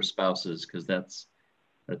other spouses, because that's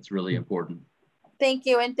really important. Thank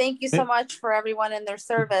you. And thank you so much for everyone in their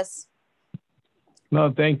service. No,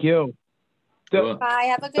 thank you. Bye.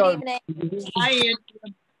 Have a good evening. Bye.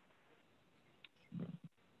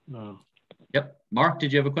 No. Yep. Mark,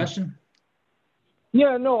 did you have a question?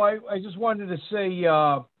 Yeah, no, I just wanted to say, you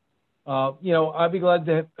know, I'd be glad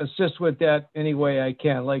to assist with that any way I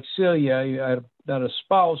can. Like Celia, I'm not a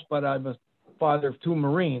spouse, but I'm a father of 2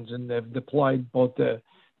 Marines, and they've deployed both been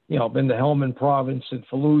to Helmand Province and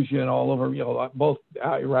Fallujah and all over, both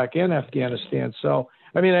Iraq and Afghanistan. So,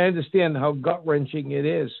 I mean, I understand how gut-wrenching it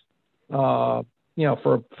is, for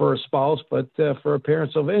a spouse, but for a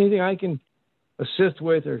parent. So if anything I can assist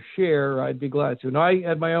with or share, I'd be glad to. Now, I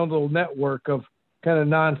had my own little network of kind of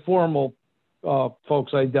non-formal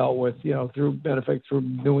folks I dealt with, through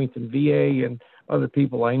Newington VA and other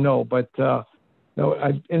people I know. But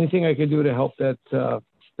anything I could do to help that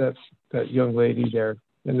young lady there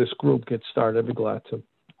and this group get started, I'd be glad to.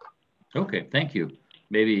 Okay, thank you.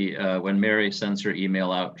 Maybe when Mary sends her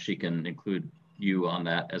email out, she can include you on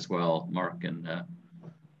that as well, Mark, and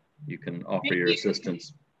you can offer your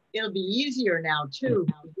assistance. It'll be easier now too.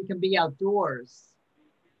 We can be outdoors.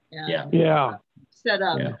 Yeah. Set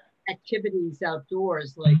up activities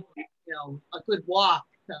outdoors, like a good walk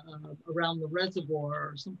around the reservoir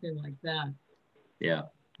or something like that. Yeah.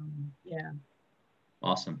 Yeah.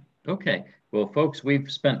 Awesome. Okay. Well, folks,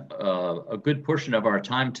 we've spent a good portion of our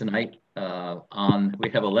time tonight we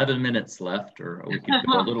have 11 minutes left, or we could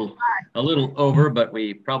go a little over, but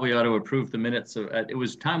we probably ought to approve the minutes. So it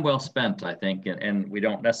was time well spent, I think, and we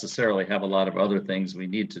don't necessarily have a lot of other things we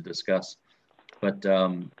need to discuss. But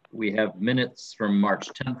we have minutes from March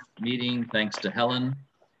 10th meeting, thanks to Helen.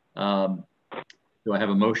 Do I have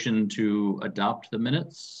a motion to adopt the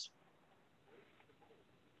minutes?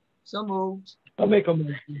 So moved. I'll make a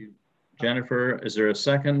motion. Jennifer, is there a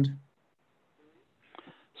second?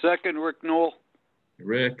 Second, Rick Knoll.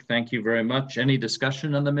 Rick, thank you very much. Any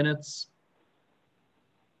discussion on the minutes?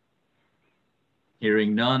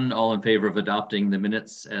 Hearing none, all in favor of adopting the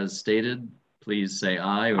minutes as stated, please say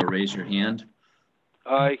aye or raise your hand.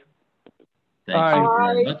 Aye. Thank you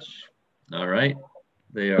very much. All right,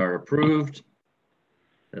 they are approved.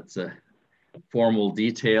 That's a formal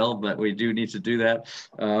detail, but we do need to do that.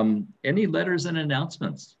 Any letters and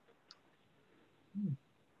announcements?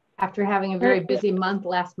 After having a very busy month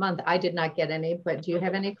last month, I did not get any, but do you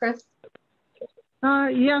have any, Chris?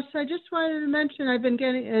 Yes, I just wanted to mention I've been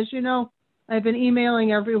getting, as you know, I've been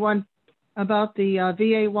emailing everyone about the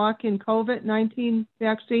VA walk-in COVID-19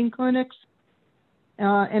 vaccine clinics.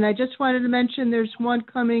 And I just wanted to mention there's one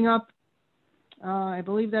coming up, I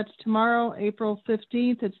believe that's tomorrow, April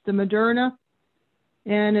 15th. It's the Moderna,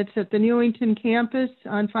 and it's at the Newington campus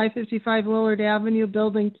on 555 Willard Avenue,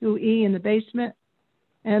 Building 2E in the basement.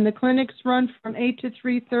 And the clinics run from 8 to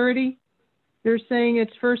 3:30. They're saying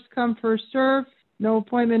it's first come, first serve, no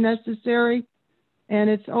appointment necessary. And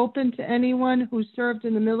it's open to anyone who served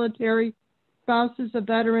in the military, spouses of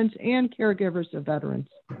veterans, and caregivers of veterans.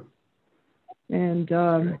 And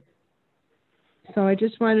so I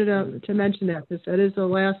just wanted to mention that, because that is a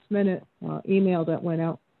last minute email that went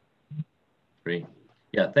out. Great.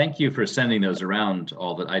 Yeah, thank you for sending those around,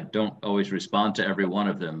 all that. I don't always respond to every one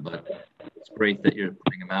of them, but it's great that you're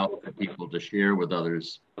putting them out for people to share with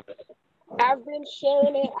others. I've been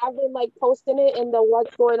sharing it. I've been posting it in the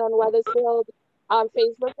What's Going on Wethersfield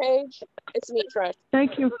Facebook page. It's me, Trish.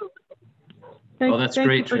 Thank you. That's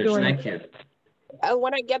great, Trish. Thank you.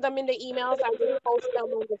 When I get them in the emails, I just post them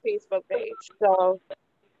on the Facebook page. So,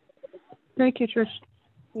 thank you, Trish.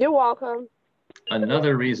 You're welcome.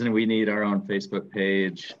 Another reason we need our own Facebook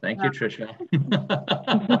page. Thank you, Tricia.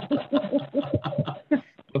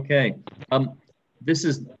 Okay. this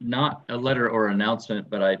is not a letter or announcement,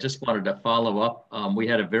 but I just wanted to follow up. We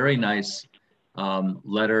had a very nice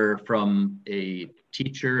letter from a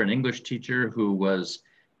teacher, an English teacher, who was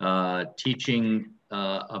teaching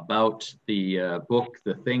about the book,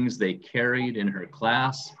 The Things They Carried, in her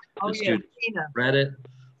class. The students read it.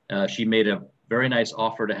 She made a very nice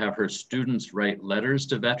offer to have her students write letters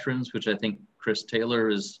to veterans, which I think Chris Taylor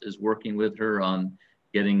is working with her on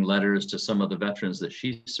getting letters to some of the veterans that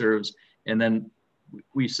she serves. And then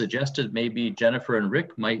we suggested maybe Jennifer and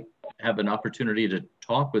Rick might have an opportunity to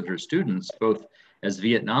talk with her students, both as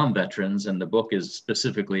Vietnam veterans, and the book is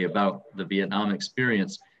specifically about the Vietnam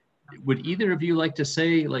experience. Would either of you like to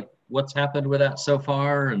say like what's happened with that so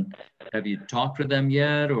far, and have you talked with them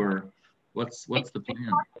yet, or what's the plan? I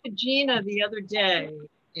talked to Gina the other day,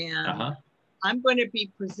 and I'm going to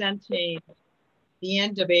be presenting the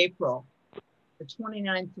end of April, the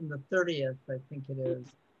 29th and the 30th, I think it is.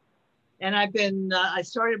 And I've been, I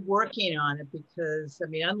started working on it because, I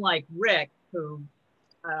mean, unlike Rick, who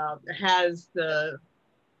has the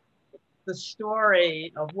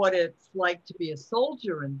story of what it's like to be a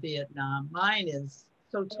soldier in Vietnam, mine is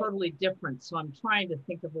so totally different. So I'm trying to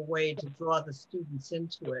think of a way to draw the students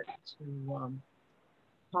into it, to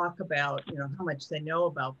talk about, you know, how much they know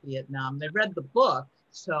about Vietnam. They read the book,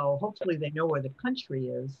 so hopefully they know where the country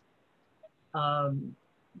is.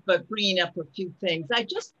 But bringing up a few things. I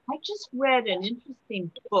just read an interesting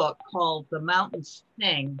book called The Mountain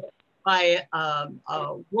Sing by a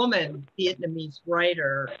woman, Vietnamese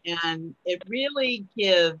writer, and it really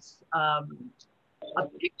gives a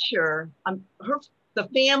picture. The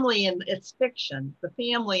family, and it's fiction, the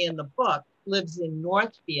family in the book lives in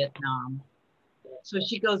North Vietnam. So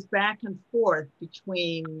she goes back and forth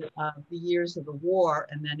between the years of the war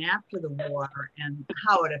and then after the war, and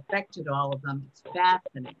how it affected all of them. It's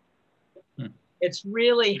fascinating. It's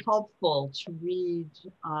really helpful to read.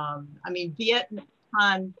 I mean, Viet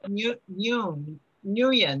Thanh Nguyen,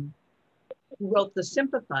 who wrote The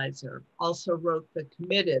Sympathizer, also wrote The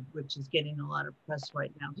Committed, which is getting a lot of press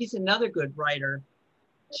right now. He's another good writer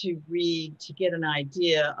to read, to get an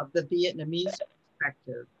idea of the Vietnamese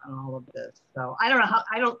perspective on all of this. So I don't know how,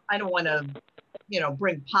 I don't want to, you know,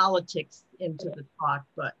 bring politics into the talk,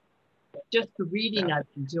 but just the reading I've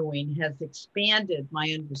been doing has expanded my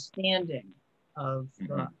understanding of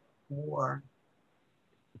war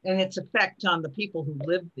and its effect on the people who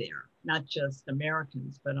live there, not just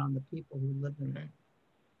Americans, but on the people who live in there.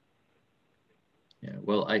 Yeah,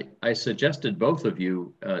 well, I suggested both of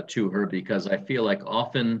you to her because I feel like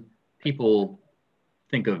often people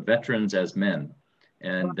think of veterans as men,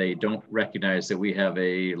 and they don't recognize that we have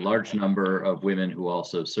a large number of women who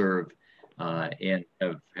also serve and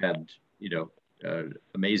have had, you know,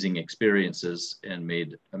 amazing experiences and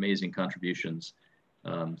made amazing contributions.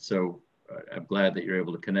 So I'm glad that you're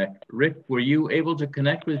able to connect. Rick, were you able to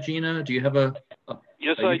connect with Gina? Do you have a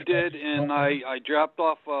Yes, I did, and I dropped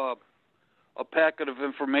off a packet of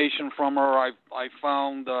information from her. I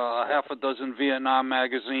found a half a dozen Vietnam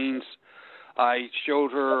magazines. I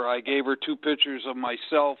showed her, I gave her 2 pictures of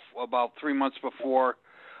myself about 3 months before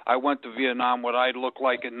I went to Vietnam, what I looked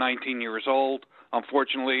like at 19 years old.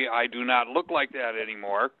 Unfortunately, I do not look like that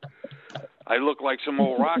anymore. I look like some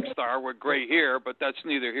old rock star with gray hair, but that's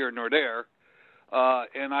neither here nor there.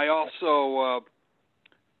 And I also,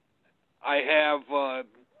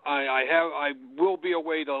 I will be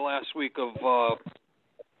away the last week of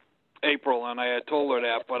April, and I had told her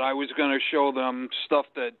that, but I was going to show them stuff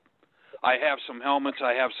that I have, some helmets,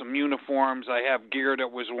 I have some uniforms, I have gear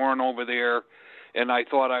that was worn over there, and I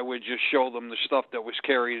thought I would just show them the stuff that was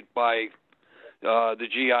carried by the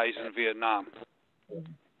GIs in Vietnam.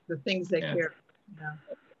 The things they care. Yeah.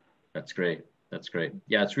 That's great. That's great.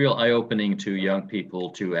 Yeah, it's real eye-opening to young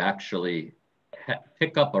people to actually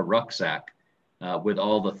pick up a rucksack with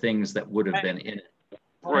all the things that would have been in it.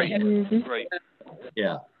 Right. Right.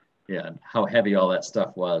 Yeah. Yeah. And how heavy all that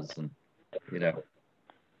stuff was, and you know.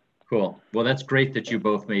 Cool. Well, that's great that you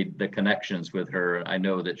both made the connections with her. I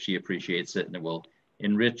know that she appreciates it, and it will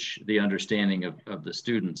enrich the understanding of the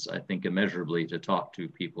students, I think, immeasurably, to talk to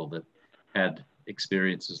people that had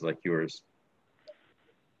experiences like yours.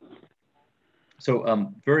 So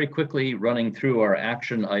very quickly running through our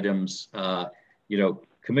action items, you know,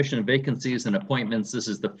 commission vacancies and appointments. This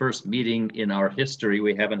is the first meeting in our history.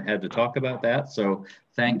 We haven't had to talk about that. So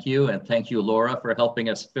thank you. And thank you, Laura, for helping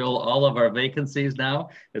us fill all of our vacancies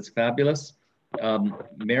now. It's fabulous.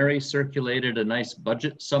 Mary circulated a nice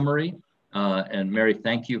budget summary. And Mary,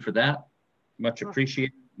 thank you for that. Much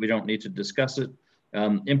appreciated. We don't need to discuss it.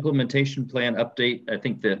 Implementation plan update. I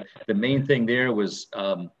think the main thing there was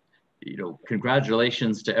you know,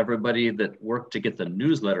 congratulations to everybody that worked to get the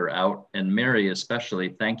newsletter out, and Mary especially,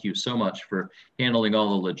 thank you so much for handling all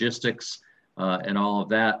the logistics and all of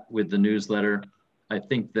that with the newsletter. I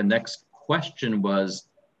think the next question was,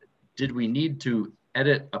 did we need to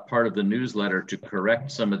edit a part of the newsletter to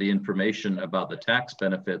correct some of the information about the tax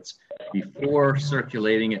benefits before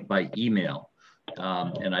circulating it by email?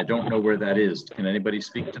 And I don't know where that is. Can anybody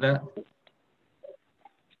speak to that?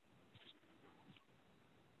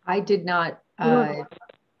 I did not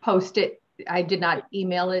post it. I did not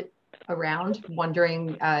email it around,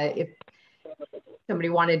 wondering if somebody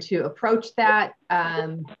wanted to approach that.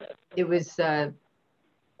 It was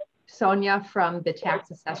Sonia from the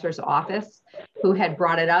tax assessor's office who had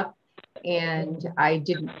brought it up. And I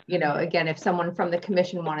didn't, you know, again, if someone from the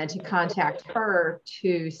commission wanted to contact her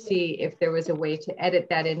to see if there was a way to edit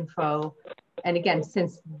that info. And again,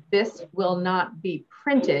 since this will not be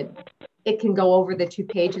printed, it can go over the 2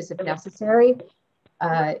 pages if necessary,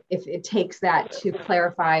 if it takes that to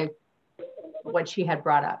clarify what she had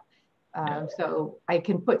brought up. So I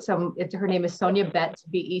can put some, her name is Sonia Betz,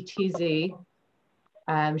 B-E-T-Z.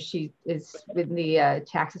 She is in the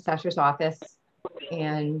tax assessor's office,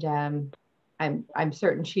 and I'm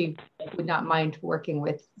certain she would not mind working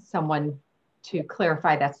with someone to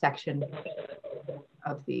clarify that section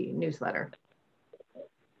of the newsletter.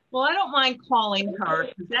 Well, I don't mind calling her,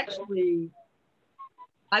 because actually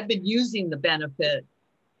I've been using the benefit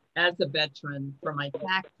as a veteran for my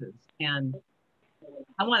taxes, and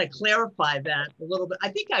I want to clarify that a little bit. I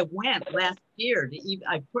think I went last year to even,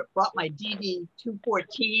 brought my DD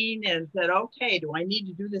 214 and said, okay, do I need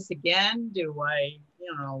to do this again? Do I,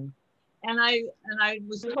 you know, and I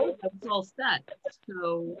was told I was all set.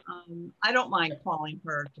 So I don't mind calling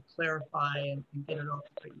her to clarify and get it all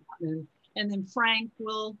straight. And then Frank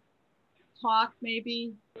will talk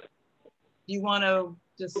maybe. Do you want to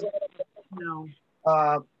just, you know?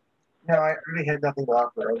 No, I really had nothing to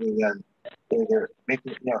offer other than they're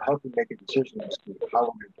making, you know, helping make a decision as to how we're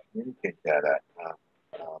going to communicate that.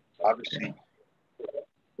 Obviously,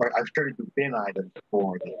 I've started to bin items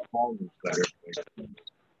for the fall newsletter.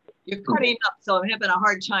 You're cutting up, so I'm having a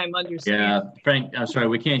hard time understanding. Yeah, Frank, I'm sorry,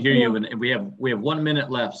 we can't hear you, and we have 1 minute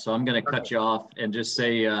left, so I'm going to cut you off and just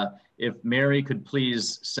say, if Mary could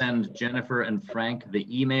please send Jennifer and Frank the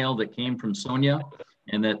email that came from Sonia,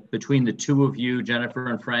 and that between the 2 of you, Jennifer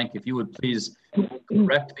and Frank, if you would please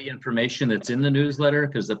correct the information that's in the newsletter,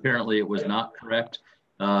 because apparently it was not correct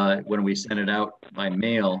when we sent it out by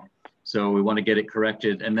mail. So we want to get it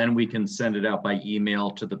corrected, and then we can send it out by email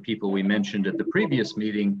to the people we mentioned at the previous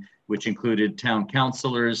meeting, which included town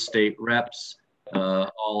councilors, state reps,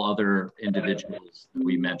 all other individuals that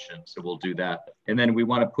we mentioned. So we'll do that. And then we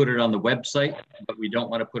want to put it on the website, but we don't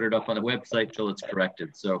want to put it up on the website till it's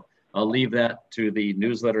corrected. So I'll leave that to the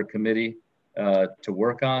newsletter committee to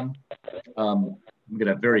work on. I'm going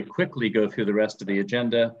to very quickly go through the rest of the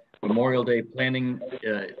agenda. Memorial Day planning,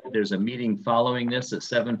 there's a meeting following this at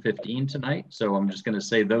 7:15 tonight. So I'm just going to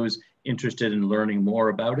say those interested in learning more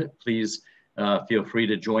about it, please feel free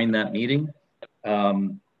to join that meeting.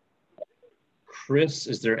 Chris,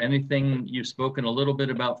 is there anything, you've spoken a little bit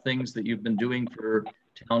about things that you've been doing for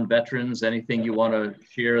town veterans, anything you want to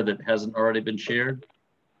share that hasn't already been shared?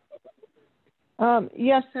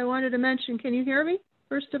 Yes, I wanted to mention, can you hear me,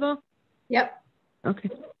 first of all? Yep. Okay.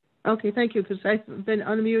 Okay, thank you, because I've been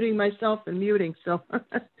unmuting myself and muting, so.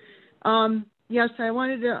 Yes, I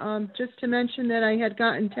wanted to just to mention that I had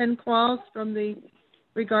gotten 10 calls from the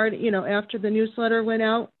after the newsletter went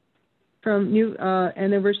out from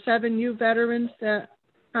and there were 7 new veterans that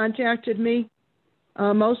contacted me.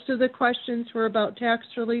 Most of the questions were about tax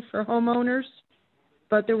relief for homeowners,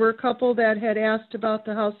 but there were a couple that had asked about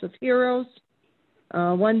the House of Heroes.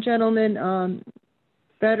 One gentleman,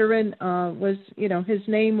 veteran, was, his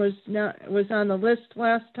name was on the list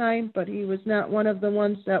last time, but he was not one of the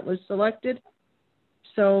ones that was selected.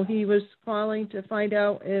 So he was calling to find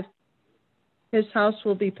out if his house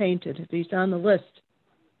will be painted, if he's on the list.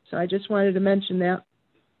 So I just wanted to mention that.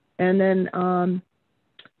 And then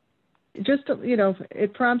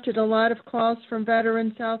it prompted a lot of calls from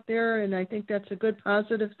veterans out there, and I think that's a good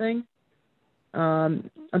positive thing.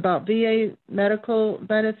 About VA medical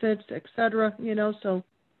benefits, et cetera, so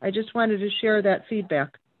I just wanted to share that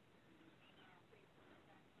feedback.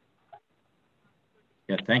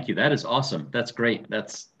 Yeah, thank you. That is awesome. That's great.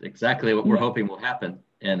 That's exactly what we're hoping will happen.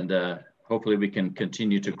 And hopefully we can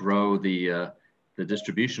continue to grow the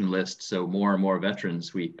distribution list so more and more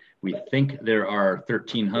veterans. We think there are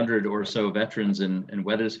 1,300 or so veterans in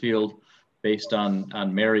Wethersfield. Based on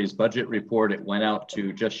Mary's budget report, it went out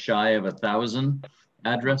to just shy of 1,000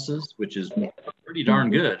 addresses, which is pretty darn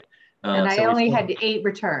good. And I only had 8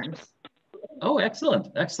 returns. Oh, excellent.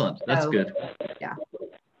 Excellent. That's good. Yeah.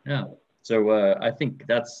 Yeah. So I think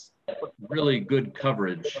that's really good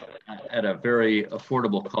coverage at a very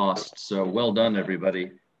affordable cost. So well done,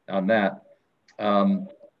 everybody, on that. The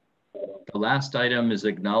last item is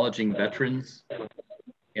acknowledging veterans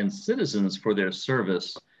and citizens for their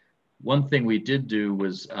service. One thing we did do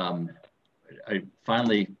was I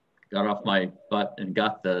finally got off my butt and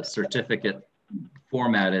got the certificate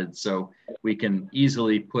formatted so we can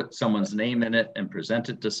easily put someone's name in it and present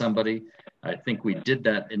it to somebody. I think we did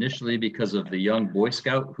that initially because of the young Boy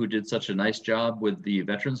Scout who did such a nice job with the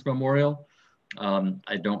Veterans Memorial.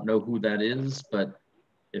 I don't know who that is, but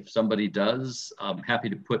if somebody does, I'm happy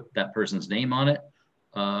to put that person's name on it.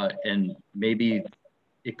 And maybe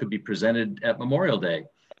it could be presented at Memorial Day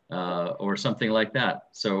or something like that.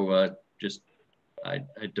 So I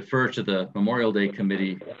defer to the Memorial Day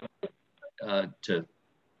committee to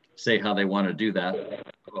say how they want to do that,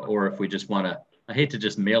 or if we just want to. I hate to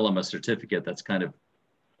just mail them a certificate. That's kind of,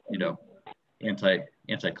 you know,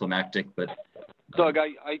 anticlimactic. But Doug,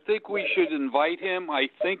 I think we should invite him. I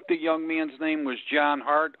think the young man's name was John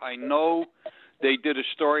Hart. I know they did a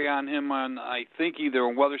story on him on, I think, either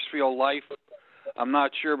Wethersfield Life. I'm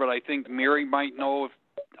not sure, but I think Mary might know. If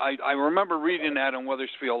I remember reading that in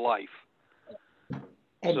Wethersfield Life.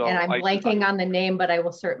 And I'm blanking on the name, but I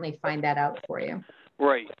will certainly find that out for you.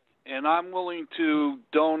 Right. And I'm willing to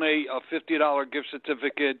donate a $50 gift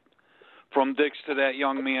certificate from Dick's to that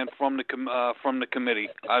young man from the committee.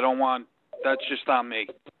 I don't want, that's just on me.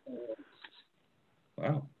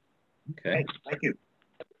 Wow. Okay. Thank you.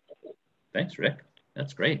 Thanks, Rick.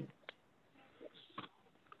 That's great.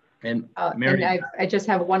 And Mary, and I just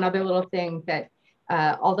have one other little thing that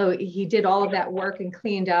although he did all of that work and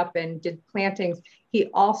cleaned up and did plantings, he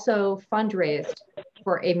also fundraised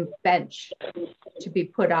for a bench to be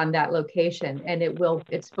put on that location, and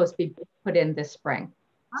it's supposed to be put in this spring.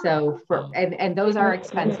 So and those are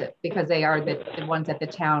expensive because they are the ones that the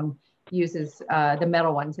town uses, the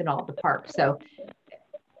metal ones in all the parks. So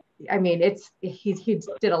I mean, he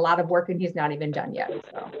did a lot of work and he's not even done yet.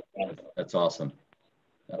 So that's awesome.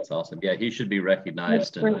 That's awesome. Yeah, he should be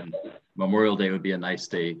recognized, and Memorial Day would be a nice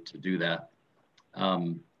day to do that.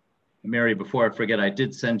 Mary, before I forget, I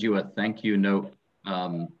did send you a thank you note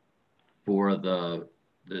for the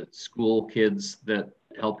school kids that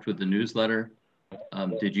helped with the newsletter.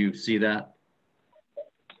 Did you see that?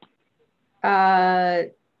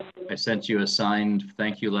 I sent you a signed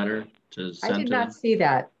thank you letter to send. I did not see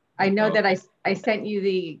that. I know that I sent you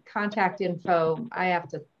the contact info. I have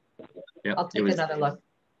to. Yep, I'll take another look.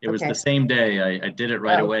 It was the same day. I did it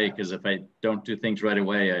right away because if I don't do things right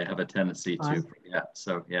away, I have a tendency to forget.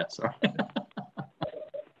 So yeah, sorry.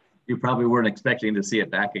 You probably weren't expecting to see it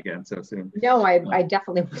back again so soon. No, I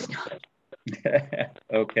definitely was not.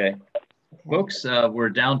 Okay. Folks, we're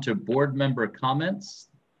down to board member comments.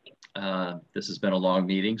 This has been a long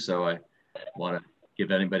meeting, so I want to give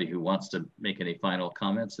anybody who wants to make any final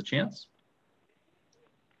comments a chance.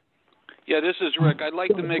 Yeah, this is Rick. I'd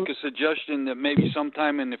like to make a suggestion that maybe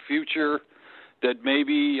sometime in the future that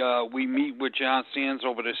maybe we meet with John Sands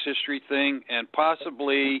over this history thing and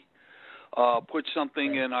possibly put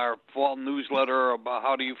something in our fall newsletter about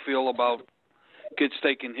how do you feel about kids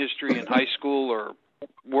taking history in high school, or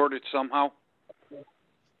word it somehow.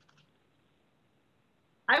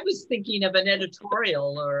 I was thinking of an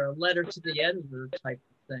editorial or a letter to the editor type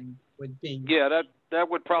of thing would be. Yeah, that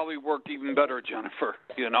would probably work even better, Jennifer,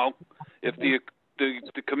 you know, if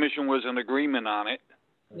the commission was in agreement on it.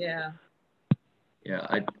 Yeah. Yeah,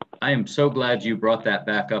 I am so glad you brought that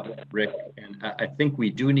back up, Rick. And I think we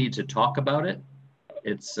do need to talk about it.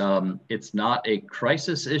 It's not a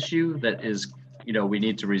crisis issue that is, you know, we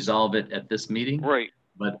need to resolve it at this meeting. Right.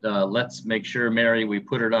 But let's make sure, Mary, we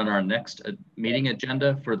put it on our next meeting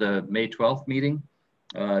agenda for the May 12th meeting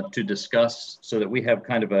to discuss, so that we have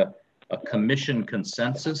kind of a commission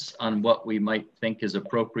consensus on what we might think is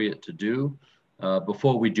appropriate to do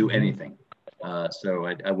before we do anything. So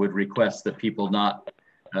I would request that people not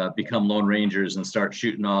become Lone Rangers and start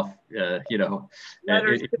shooting off, you know.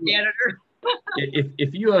 Letters to the editor.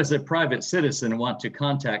 If you as a private citizen want to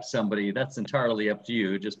contact somebody, that's entirely up to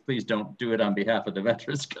you. Just please don't do it on behalf of the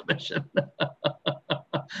Veterans Commission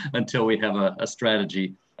until we have a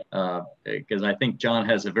strategy. Because I think John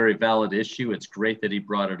has a very valid issue. It's great that he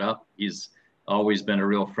brought it up. He's always been a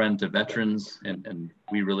real friend to veterans, and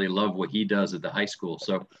we really love what he does at the high school.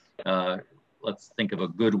 So let's think of a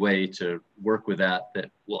good way to work with that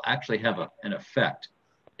will actually have an effect.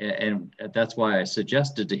 And that's why I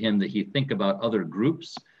suggested to him that he think about other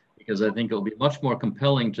groups, because I think it'll be much more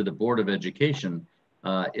compelling to the Board of Education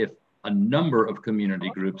if a number of community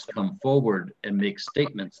groups come forward and make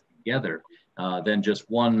statements together than just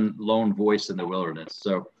one lone voice in the wilderness.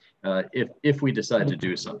 So if we decide to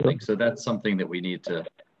do something, so that's something that we need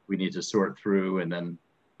to sort through and then,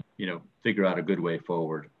 you know, figure out a good way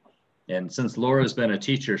forward. And since Laura's been a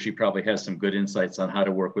teacher, she probably has some good insights on how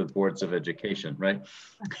to work with boards of education, right?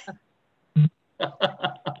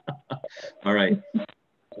 All right.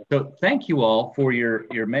 So thank you all for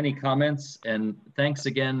your many comments, and thanks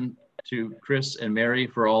again to Chris and Mary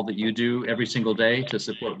for all that you do every single day to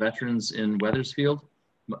support veterans in Wethersfield.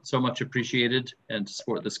 So much appreciated, and to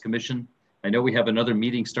support this commission. I know we have another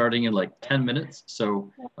meeting starting in like 10 minutes.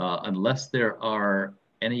 So unless there are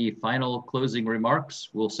any final closing remarks,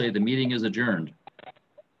 we'll say the meeting is adjourned.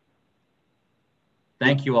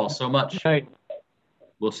 Thank you all so much. Right.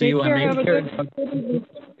 We'll see you on May.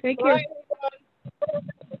 Take care.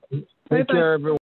 Take care, everyone.